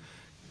שלהם,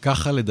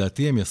 ככה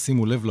לדעתי הם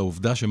ישימו לב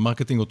לעובדה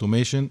שמרקטינג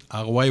אוטומיישן,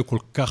 ה-ROI הוא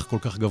כל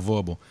כך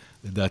גבוה בו.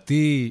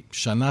 לדעתי,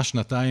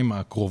 השנה-שנתיים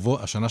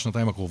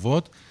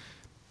הקרובות,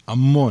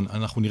 המון,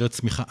 אנחנו נראה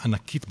צמיחה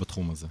ענקית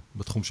בתחום הזה,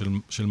 בתחום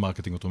של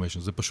מרקטינג אוטומיישן.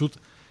 זה פשוט,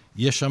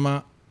 יש שם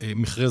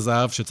מכרה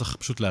זהב שצריך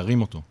פשוט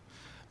להרים אותו.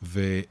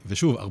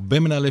 ושוב, הרבה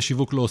מנהלי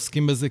שיווק לא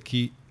עוסקים בזה,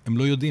 כי הם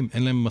לא יודעים,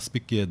 אין להם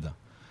מספיק ידע.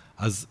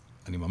 אז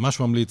אני ממש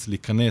ממליץ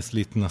להיכנס,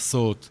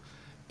 להתנסות,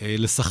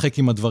 לשחק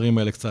עם הדברים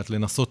האלה קצת,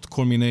 לנסות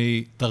כל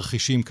מיני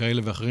תרחישים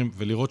כאלה ואחרים,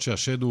 ולראות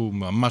שהשד הוא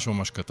ממש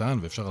ממש קטן,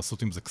 ואפשר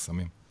לעשות עם זה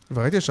קסמים.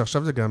 וראיתי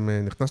שעכשיו זה גם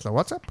נכנס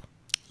לוואטסאפ?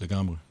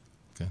 לגמרי,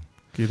 כן.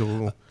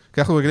 כאילו,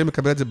 כי אנחנו רגילים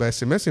לקבל את זה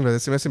ב-SMSים,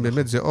 וה-SMSים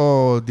באמת זה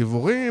או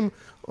דיבורים,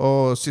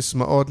 או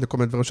סיסמאות לכל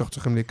מיני דברים שאנחנו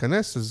צריכים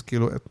להיכנס, אז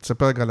כאילו,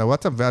 תספר רגע על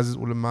הוואטסאפ, ואז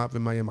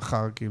ומה יהיה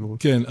מחר, כאילו,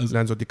 כן,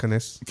 לאן זאת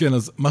ייכנס. כן,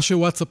 אז מה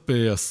שוואטסאפ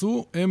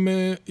עשו, הם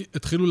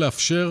התחילו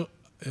לאפשר,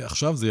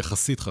 עכשיו זה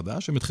יחסית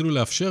חדש, הם התחילו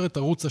לאפשר את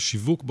ערוץ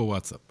השיווק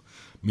בוואטסאפ,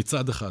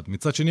 מצד אחד.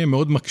 מצד שני, הם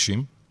מאוד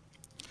מקשים,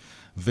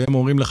 והם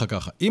אומרים לך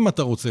ככה, אם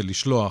אתה רוצה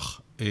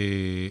לשלוח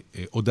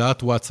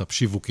הודעת וואטסאפ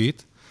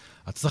שיווקית,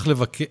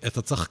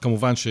 אתה צריך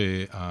כמובן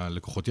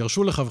שהלקוחות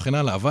ירשו לך וכן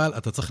הלאה, אבל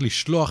אתה צריך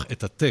לשלוח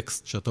את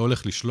הטקסט שאתה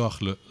הולך לשלוח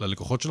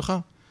ללקוחות שלך,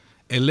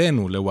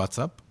 אלינו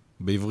לוואטסאפ,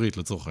 בעברית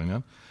לצורך העניין,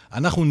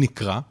 אנחנו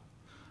נקרא,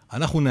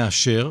 אנחנו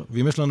נאשר,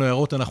 ואם יש לנו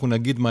הערות, אנחנו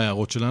נגיד מה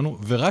ההערות שלנו,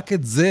 ורק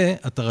את זה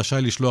אתה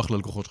רשאי לשלוח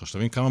ללקוחות שלך.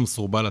 שתבין כמה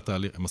מסורבל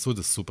התהליך, הם עשו את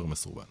זה סופר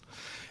מסורבל.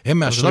 הם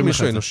מאשרים לך את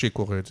זה. מישהו אנושי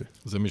קורא את זה.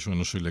 זה מישהו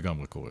אנושי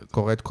לגמרי קורא את זה.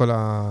 קורא את כל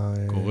ה...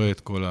 קורא את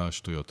כל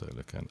השטויות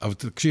האלה, כן. אבל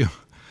תקשיב.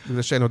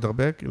 זה שאין עוד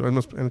הרבה, כאילו,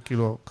 אין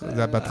כאילו,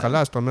 זה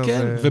בהתחלה, שאתה אומר...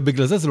 כן,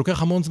 ובגלל זה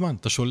לוקח המון זמן.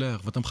 אתה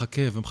שולח, ואתה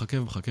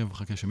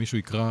מחכה, שמישהו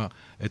יקרא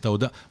את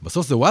ההודעה.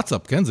 בסוף זה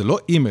וואטסאפ, כן? זה לא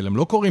אימייל, הם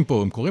לא קוראים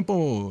פה, הם קוראים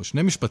פה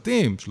 2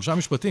 משפטים, 3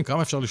 משפטים,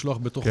 כמה אפשר לשלוח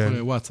בתוך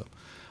וואטסאפ.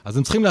 אז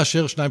הם צריכים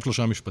לאשר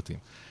 2-3 משפטים.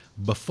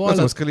 בפועל...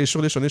 זה מזכיר לי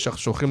אישור ראשוני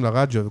ששולחים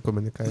לרדיו וכל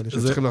מיני כאלה,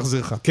 שצריכים להחזיר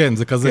לך. כן,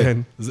 זה כזה.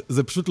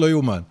 זה פשוט לא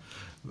יאומן.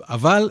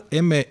 אבל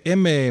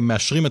הם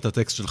מאשרים את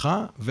הטקסט שלך,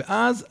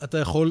 ואז אתה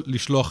יכול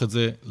לשלוח את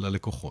זה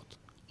ללקוחות.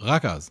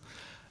 רק אז.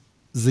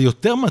 זה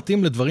יותר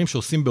מתאים לדברים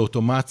שעושים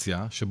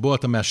באוטומציה, שבו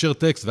אתה מאשר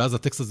טקסט, ואז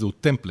הטקסט הזה הוא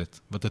טמפלט,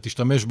 ואתה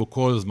תשתמש בו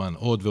כל הזמן,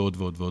 עוד ועוד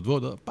ועוד ועוד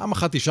ועוד. פעם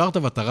אחת תשארת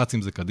ואתה רץ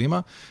עם זה קדימה,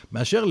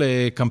 מאשר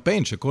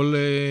לקמפיין שכל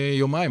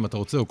יומיים אתה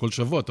רוצה, או כל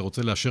שבוע, אתה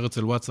רוצה לאשר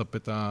אצל וואטסאפ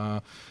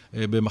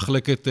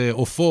במחלקת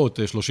עופות,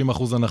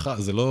 30% הנחה.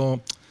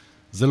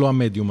 זה לא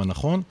המדיום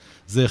הנכון.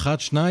 זה 1,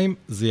 2,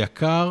 זה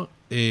יקר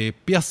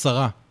פי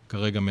 10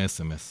 כרגע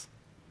מ-SMS.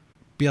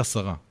 פי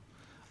 10.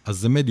 אז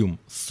זה מדיום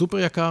סופר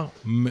יקר,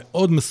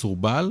 מאוד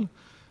מסורבל.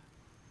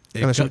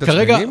 אנשים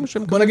תצמנים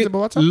שמקבלים את זה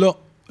בוואטסאפ?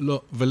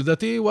 לא.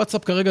 ולדעתי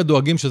וואטסאפ כרגע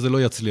דואגים שזה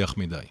לא יצליח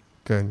מדי.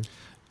 כן.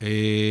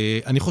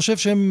 אני חושב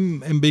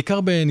שהם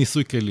בעיקר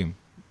בניסוי כלים.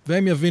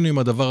 והם יבינו אם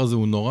הדבר הזה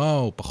הוא נורא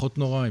או פחות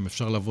נורא, אם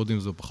אפשר לעבוד עם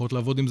זה או פחות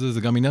לעבוד עם זה.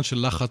 זה גם עניין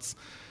של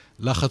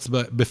לחץ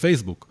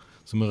בפייסבוק.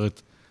 זאת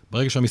אומרת,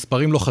 ברגע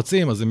שהמספרים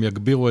לוחצים, אז הם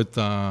יגבירו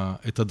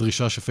את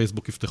הדרישה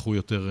שפייסבוק יפתחו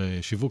יותר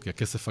שיווק, כי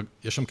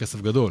יש שם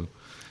כסף גדול.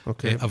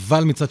 Okay.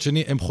 אבל מצד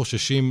שני, הם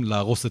חוששים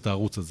להרוס את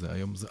הערוץ הזה.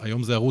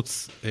 היום זה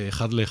ערוץ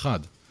 1-1.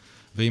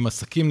 ואם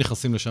עסקים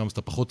נכנסים לשם, אז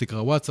אתה פחות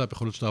תקרא וואטסאפ,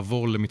 יכול להיות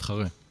שתעבור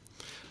למתחרה.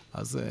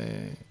 אז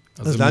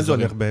לאן זה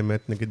הולך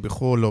באמת, נגיד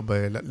בחול, או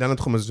לאן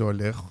התחום הזה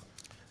הולך?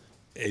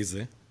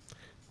 איזה?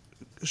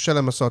 של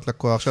המסעות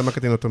לקוח, של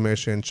מרקטינג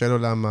אוטומיישן, של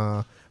עולם,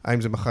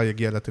 האם זה מחר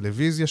יגיע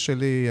לטלוויזיה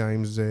שלי,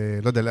 האם זה,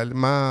 לא יודע,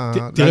 לאן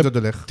זה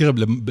הולך? תראה,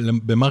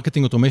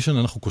 במרקטינג אוטומיישן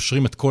אנחנו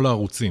קושרים את כל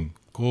הערוצים.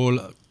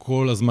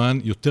 כל הזמן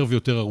יותר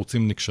ויותר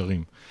ערוצים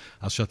נקשרים.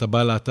 אז כשאתה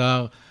בא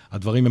לאתר,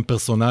 הדברים הם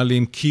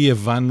פרסונליים, כי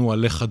הבנו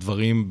עליך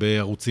דברים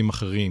בערוצים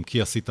אחרים,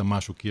 כי עשית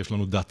משהו, כי יש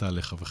לנו דאטה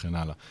עליך וכן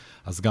הלאה.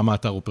 אז גם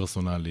האתר הוא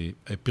פרסונלי,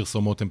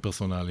 פרסומות הם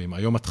פרסונליים.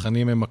 היום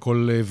התכנים הם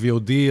הכל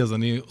VOD, אז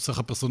אני עושה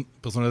לך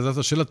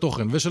פרסונליזציה של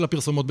התוכן ושל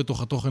הפרסומות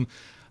בתוך התוכן,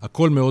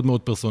 הכל מאוד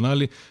מאוד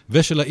פרסונלי,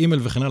 ושל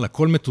האימייל וכן הלאה,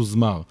 הכל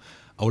מתוזמר.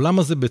 העולם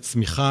הזה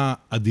בצמיחה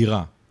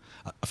אדירה.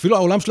 אפילו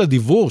העולם של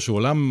הדיבור, שהוא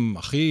עולם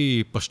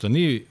הכי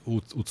פשטני,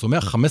 הוא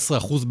צומח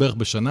 15% בערך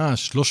בשנה,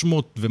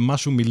 300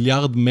 ומשהו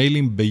מיליארד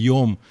מיילים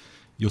ביום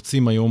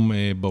יוצאים היום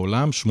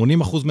בעולם,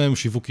 80% מהם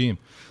שיווקיים.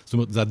 זאת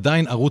אומרת, זה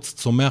עדיין ערוץ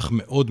צומח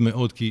מאוד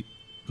מאוד, כי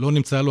לא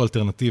נמצאה לו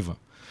אלטרנטיבה.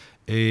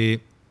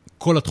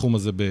 כל התחום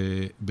הזה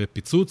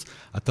בפיצוץ.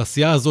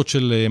 התעשייה הזאת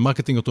של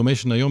מרקטינג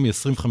אוטומיישן היום היא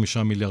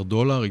 $25 מיליארד,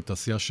 היא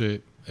תעשייה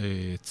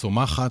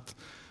שצומחת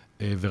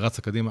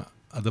ורצה קדימה.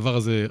 הדבר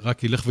הזה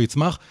רק ילך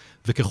ויצמח,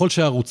 וככל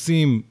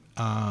שהערוצים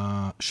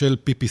של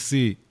PPC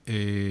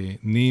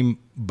נהיים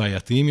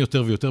בעייתיים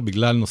יותר ויותר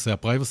בגלל נושא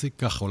הפרייבסי,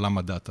 כך עולם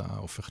הדאטה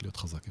הופך להיות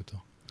חזק יותר.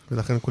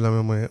 ולכן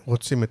כולם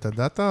רוצים את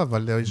הדאטה,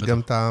 אבל יש גם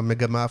את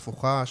המגמה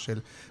ההפוכה של,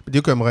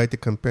 בדיוק היום ראיתי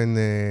קמפיין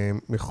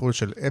מחול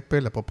של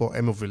אפל, אפרופו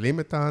הם מובילים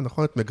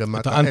נכון? את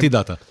מגמת... את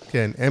האנטי-דאטה.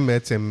 כן, הם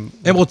בעצם...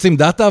 הם רוצים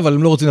דאטה, אבל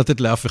הם לא רוצים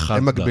לתת לאף אחד דאטה.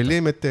 הם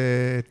מגבילים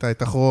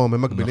את הכרום,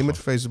 הם מגבילים את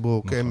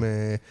פייסבוק,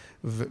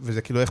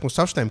 וזה כאילו איך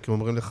מוסף שלהם, כי הם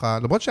אומרים לך,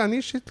 למרות שאני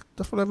אישית,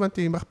 דווקא לא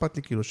הבנתי מה אכפת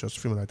לי כאילו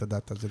שאוספים עליי את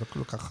הדאטה, זה לא כל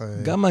כך...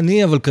 גם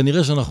אני, אבל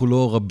כנראה שאנחנו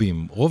לא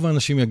רבים. רוב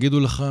האנשים יגידו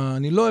לך,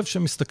 אני לא אוהב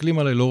שמסתכלים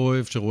עליי, לא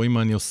אוהב שרואים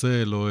מה אני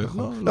עושה, לא אוהב...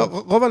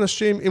 רוב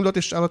האנשים, אם לא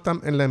תשאל אותם,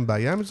 אין להם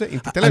בעיה עם זה. אם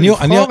תיתן להם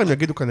לבחור, הם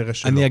יגידו כנראה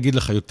שלא. אני אגיד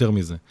לך יותר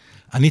מזה.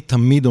 אני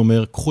תמיד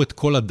אומר, קחו את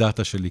כל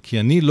הדאטה שלי, כי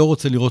אני לא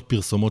רוצה לראות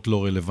פרסומות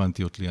לא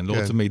רלוונטיות לי, אני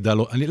לא רוצה מידע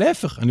לא...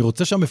 להפך, אני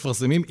רוצה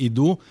שהמפרסמים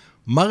ידעו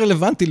מה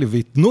רלוונטי לי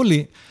ויתנו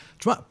לי.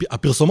 תשמע,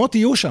 הפרסומות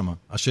יהיו שם.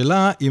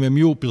 השאלה אם הם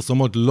יהיו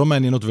פרסומות לא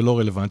מעניינות ולא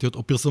רלוונטיות,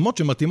 או פרסומות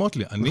שמתאימות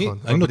לי.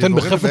 אני נותן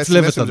בחפץ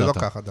לב את הדאטה. זה לא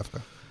ככה דווקא.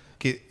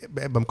 כי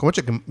במקומות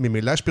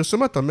שממילה יש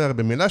פרסומות, אתה אומר,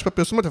 במילה יש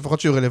בפרסומות, לפחות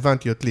שיהיו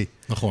רלוונטיות לי.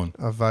 נכון.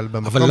 אבל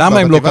למה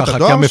הם לא ככה?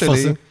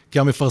 כי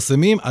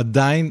המפרסמים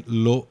עדיין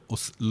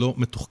לא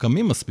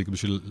מתוחכמים מספיק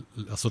בשביל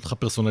לעשות לך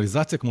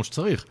פרסונליזציה כמו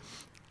שצריך.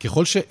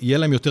 ככל שיהיה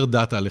להם יותר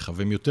דאטה עליך,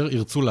 והם יותר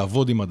ירצו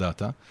לעבוד עם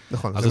הדאטה,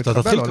 נכון, זה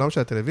מתחבר לעולם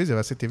של הטלוויזיה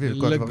וה-CTV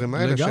וכל הדברים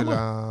האלה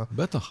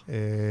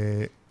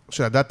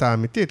של הדאטה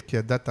האמיתית, כי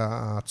הדאטה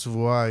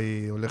הצבועה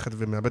היא הולכת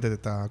ומאבדת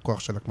את הכוח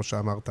שלה, כמו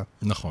שאמרת.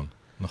 נכון,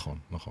 נכון,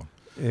 נכון.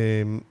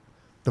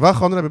 דבר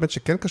אחרון אולי באמת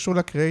שכן קשור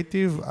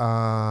לקריאיטיב,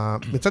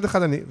 מצד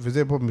אחד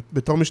וזה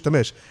בתור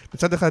משתמש,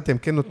 מצד אחד אתם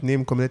כן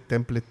נותנים כל מיני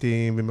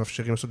טמפלטים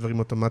ומאפשרים לעשות דברים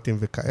אוטומטיים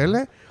וכאלה,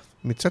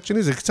 מצד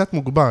שני זה קצת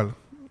מוגבל.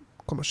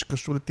 כל מה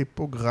שקשור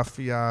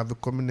לטיפוגרפיה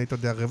וכל מיני, אתה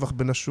יודע, רווח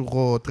בין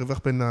השורות, רווח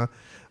בין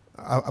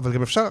אבל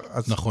גם אפשר...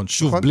 נכון,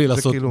 שוב,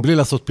 בלי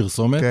לעשות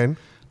פרסומת. כן.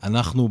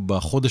 אנחנו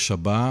בחודש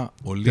הבא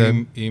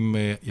עולים עם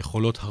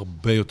יכולות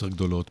הרבה יותר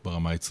גדולות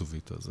ברמה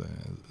העיצובית.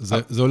 אז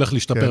זה הולך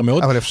להשתפר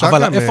מאוד. אבל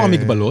איפה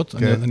המגבלות?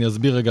 אני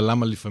אסביר רגע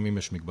למה לפעמים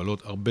יש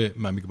מגבלות. הרבה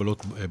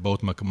מהמגבלות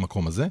באות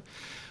מהמקום הזה.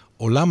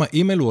 עולם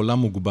האימייל הוא עולם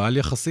מוגבל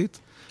יחסית.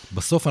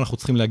 בסוף אנחנו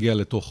צריכים להגיע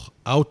לתוך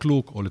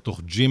Outlook, או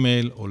לתוך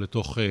Gmail, או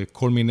לתוך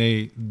כל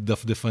מיני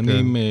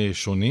דפדפנים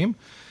שונים.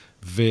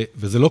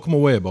 וזה לא כמו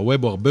ווב,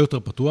 הווב הוא הרבה יותר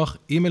פתוח,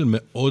 אימייל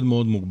מאוד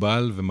מאוד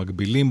מוגבל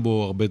ומגבילים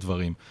בו הרבה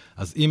דברים.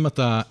 אז אם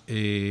אתה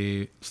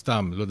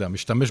סתם, לא יודע,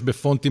 משתמש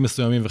בפונטים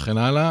מסוימים וכן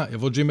הלאה,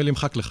 יבוא ג'ימייל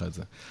ימחק לך את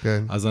זה.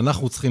 כן. אז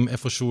אנחנו צריכים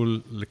איפשהו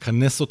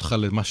לכנס אותך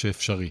למה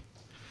שאפשרי.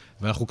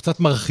 ואנחנו קצת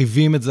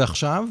מרחיבים את זה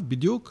עכשיו,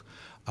 בדיוק,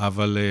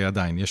 אבל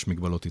עדיין יש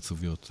מגבלות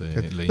עיצוביות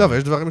לאימייל. לא,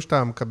 ויש דברים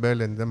שאתה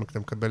מקבל, אני יודע מה, אתה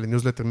מקבל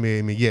ניוזלטר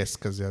מ-yes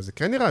כזה, אז זה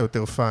כן נראה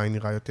יותר פיין,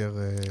 נראה יותר...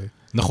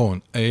 נכון.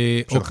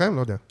 שלכם?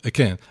 לא יודע.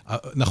 כן,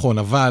 נכון,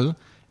 אבל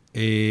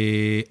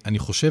אני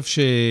חושב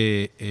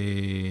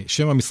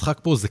ששם המשחק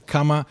פה זה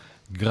כמה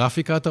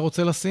גרפיקה אתה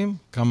רוצה לשים,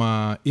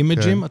 כמה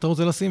אימג'ים אתה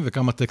רוצה לשים,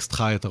 וכמה טקסט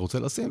חי אתה רוצה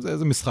לשים,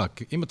 זה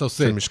משחק. אם אתה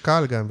עושה... של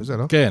משקל גם, וזה,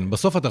 לא? כן,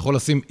 בסוף אתה יכול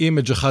לשים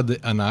אימג' אחד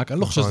ענק, אני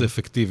לא חושב שזה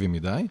אפקטיבי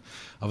מדי,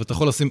 אבל אתה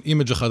יכול לשים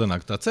אימג' אחד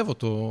ענק, תעצב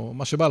אותו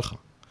מה שבא לך.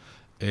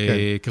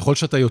 ככל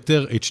שאתה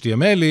יותר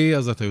HTML,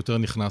 אז אתה יותר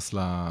נכנס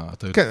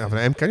כן, אבל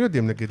הם כן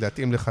יודעים, נגיד,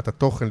 להתאים לך את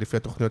התוכן לפי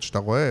התוכניות שאתה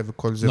רואה,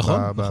 וכל זה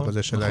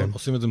בזה שלהם. נכון,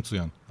 עושים את זה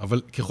מצוין.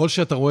 אבל ככל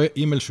שאתה רואה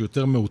אימייל שהוא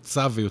יותר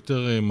מעוצב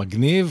ויותר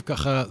מגניב,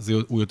 ככה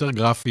הוא יותר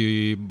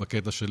גרפי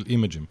בקטע של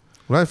אימג'ים.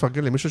 אולי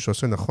נפרגן למישהו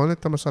שעושה נכון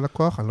את המסע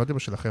לקוח, אני לא יודע אם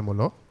שלכם או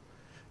לא.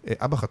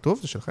 אבא חטוב,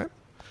 זה שלכם?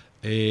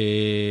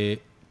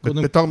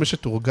 בתור מי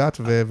שתורגת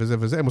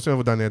וזה, הם עושים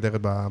עבודה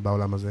נהדרת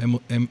בעולם הזה.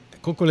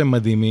 קודם כל הם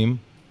מדהימים.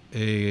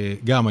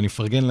 גם, אני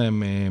מפרגן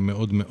להם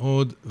מאוד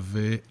מאוד,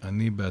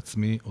 ואני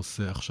בעצמי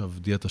עושה עכשיו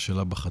דיאטה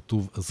שלה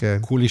בחטוב, אז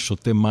כולי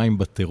שותה מים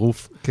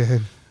בטירוף. כן.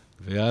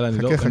 ויאללה, אני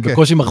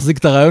בקושי מחזיק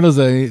את הרעיון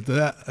הזה, אתה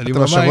יודע, אני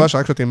במים. אתה בשבוע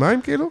שרק שותים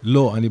מים, כאילו?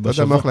 לא,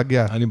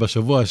 אני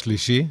בשבוע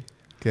השלישי.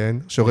 כן,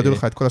 שהורידו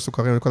לך את כל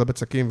הסוכרים וכל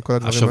הבצקים וכל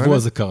הדברים האלה. השבוע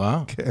זה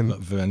קרה,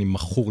 ואני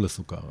מכור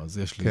לסוכר, אז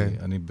יש לי,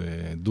 אני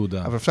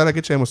בדודה. אבל אפשר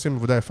להגיד שהם עושים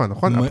עבודה יפה,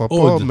 נכון?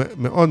 אפרופו,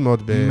 מאוד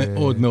מאוד.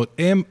 מאוד מאוד.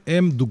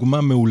 הם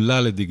דוגמה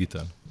מעולה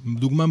לדיגיטל.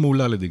 דוגמה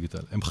מעולה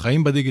לדיגיטל. הם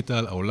חיים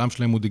בדיגיטל, העולם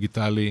שלהם הוא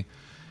דיגיטלי,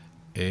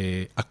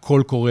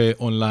 הכל קורה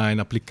אונליין,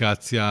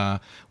 אפליקציה,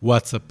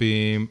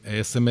 וואטסאפים,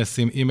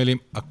 SMSים, אימיילים,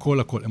 הכל.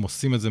 הם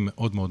עושים את זה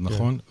מאוד מאוד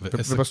נכון,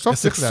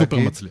 ועסק סופר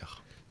מצליח.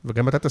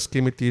 וגם אתה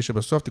תסכים איתי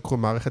שבסוף תיקחו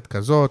מערכת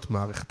כזאת,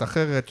 מערכת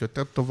אחרת,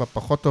 יותר טובה,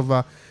 פחות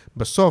טובה.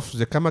 בסוף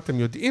זה כמה אתם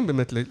יודעים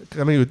באמת,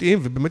 כמה יודעים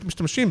ובאמת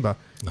משתמשים בה.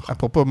 נכון.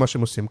 אפרופו מה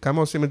שהם עושים,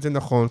 כמה עושים את זה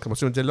נכון, כמה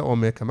עושים את זה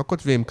לעומק, כמה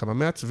כותבים, כמה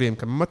מעצבים,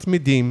 כמה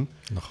מצמידים.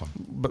 נכון.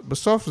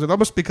 בסוף זה לא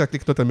מספיק רק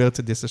לקנות את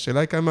המרצדיס, השאלה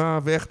היא כמה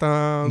ואיך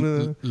אתה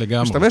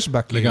משתמש בה.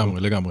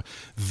 לגמרי.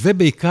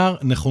 ובעיקר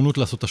נכונות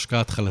לעשות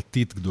השקעה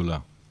התחלתית גדולה.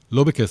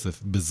 לא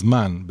בכסף,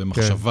 בזמן,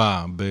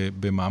 במחשבה,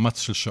 במאמץ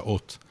של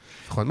שעות.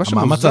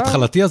 המאמץ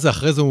ההתחלתי הזה,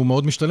 אחרי זה הוא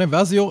מאוד משתלם,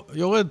 ואז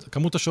יורד,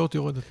 כמות השעות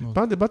יורדת מאוד.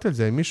 פעם דיברתי על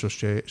זה עם מישהו,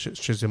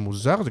 שזה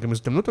מוזר, זה גם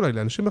הזדמנות אולי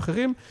לאנשים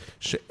אחרים,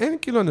 שאין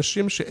כאילו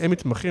אנשים שהם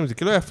מתמחים, זה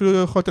כאילו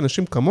אפילו יכול להיות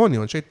אנשים כמוני,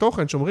 או אנשי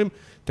תוכן שאומרים,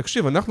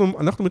 תקשיב,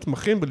 אנחנו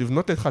מתמחים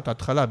בלבנות לך את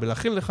ההתחלה,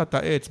 בלהכין לך את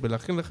העץ,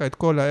 בלהכין לך את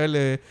כל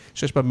האלה,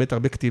 שיש בה באמת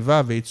הרבה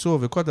כתיבה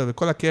ועיצוב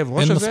וכל הכאב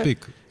ראש הזה.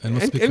 אין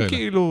מספיק כאלה. אין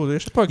כאילו,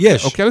 יש פה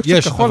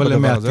יש, אבל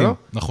הם מעטים.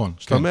 נכון.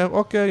 שאתה אומר,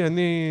 אוקיי,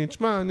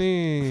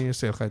 אני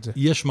אעשה לך את זה.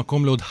 יש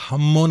מקום לעוד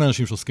המון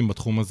אנשים שעוסקים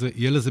בתחום הזה,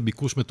 יהיה לזה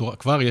ביקוש מטורף,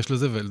 כבר יש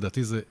לזה,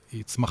 ולדעתי זה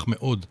יצמח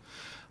מאוד.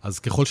 אז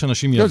ככל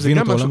שאנשים יבינו את העולם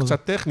הזה... זה גם משהו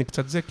קצת טכני,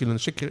 קצת זה, כאילו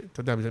אנשי, אתה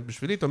יודע,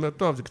 בשבילי אתה אומר,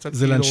 טוב, זה קצת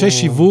זה לאנשי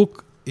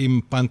שיווק עם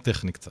פן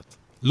טכני קצת.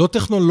 לא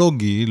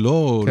טכנולוגי,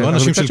 לא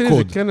אנשים של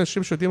קוד. זה כן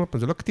אנשים שיודעים,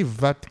 זה לא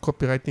כתיבת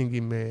קופירייטינג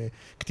עם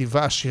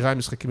כתיבה עשירה עם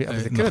משחקים, אבל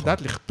זה כן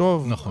לדעת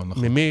לכתוב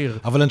ממיר.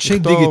 אבל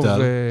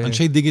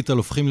אנשי דיגיטל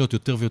הופכים להיות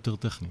יותר ויותר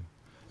טכניים.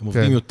 הם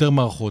עובדים יותר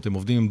מערכות, הם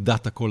עובדים עם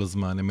דאטה כל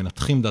הזמן, הם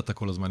מנתחים דאטה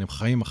כל הזמן, הם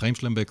חיים, החיים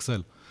שלהם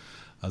באקסל.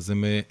 אז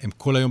הם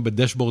כל היום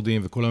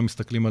בדשבורדים, וכל היום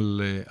מסתכלים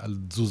על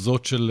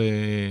תזוזות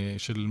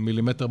של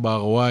מילימטר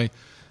ב-ROI,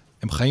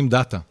 הם חיים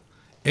דאטה.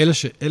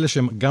 אלה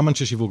שהם גם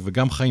אנשי שיווק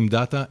וגם חיים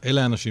דאטה,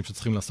 אלה האנשים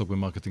שצריכים לעסוק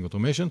במרקטינג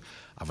אוטומיישן,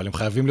 אבל הם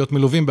חייבים להיות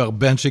מלווים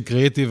בהרבה אנשי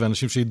קריאיטיב,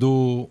 ואנשים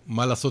שידעו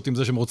מה לעשות עם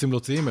זה שהם רוצים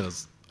להוציא אימייל,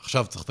 אז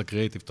עכשיו צריך את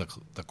הקריאיטיב,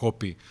 את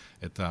הקופי,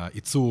 את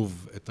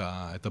העיצוב,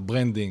 את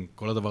הברנדינג,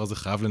 כל הדבר הזה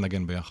חייב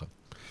לנגן ביחד.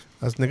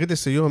 אז נגיד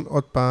לסיום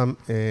עוד פעם,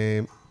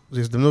 זו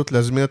הזדמנות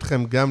להזמין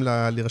אתכם גם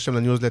להירשם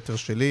לניוזלטר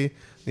שלי,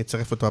 אני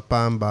אצרף אותו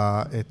הפעם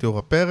בתיאור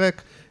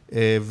הפרק,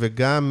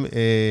 וגם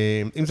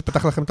אם זה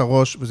פתח לכם את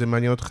הראש וזה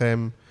מעניין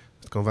אתכם,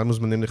 אז כמובן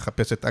מוזמנים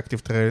לחפש את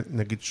ActiveTrail,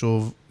 נגיד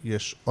שוב,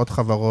 יש עוד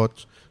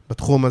חברות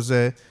בתחום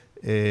הזה,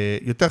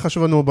 יותר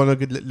חשוב לנו, בוא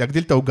נגיד,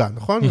 להגדיל את העוגה,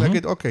 נכון?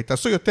 להגיד, אוקיי,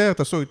 תעשו יותר,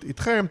 תעשו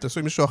איתכם, תעשו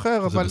עם מישהו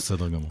אחר, זה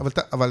בסדר גמור.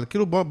 אבל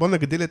כאילו בוא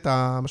נגדיל את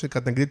מה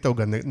שנקרא, נגדיל את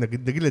העוגה,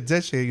 נגדיל את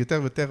זה שיותר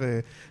ויותר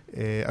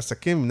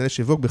עסקים, מנהלי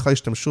שיווק, בכלל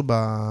ישתמשו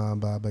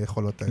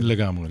ביכולות האלה.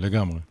 לגמרי,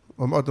 לגמרי.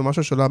 עוד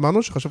משהו שלא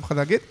אמרנו, שחשוב לך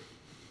להגיד?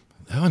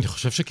 אני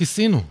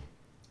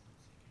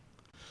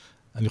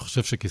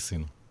חושב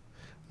שכיסינו.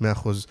 100%.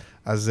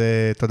 אז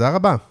תודה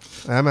רבה,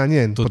 היה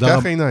מעניין,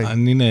 פותח עיניי.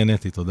 אני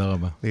נהניתי, תודה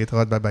רבה.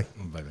 להתראות, ביי ביי.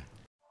 ביי ביי.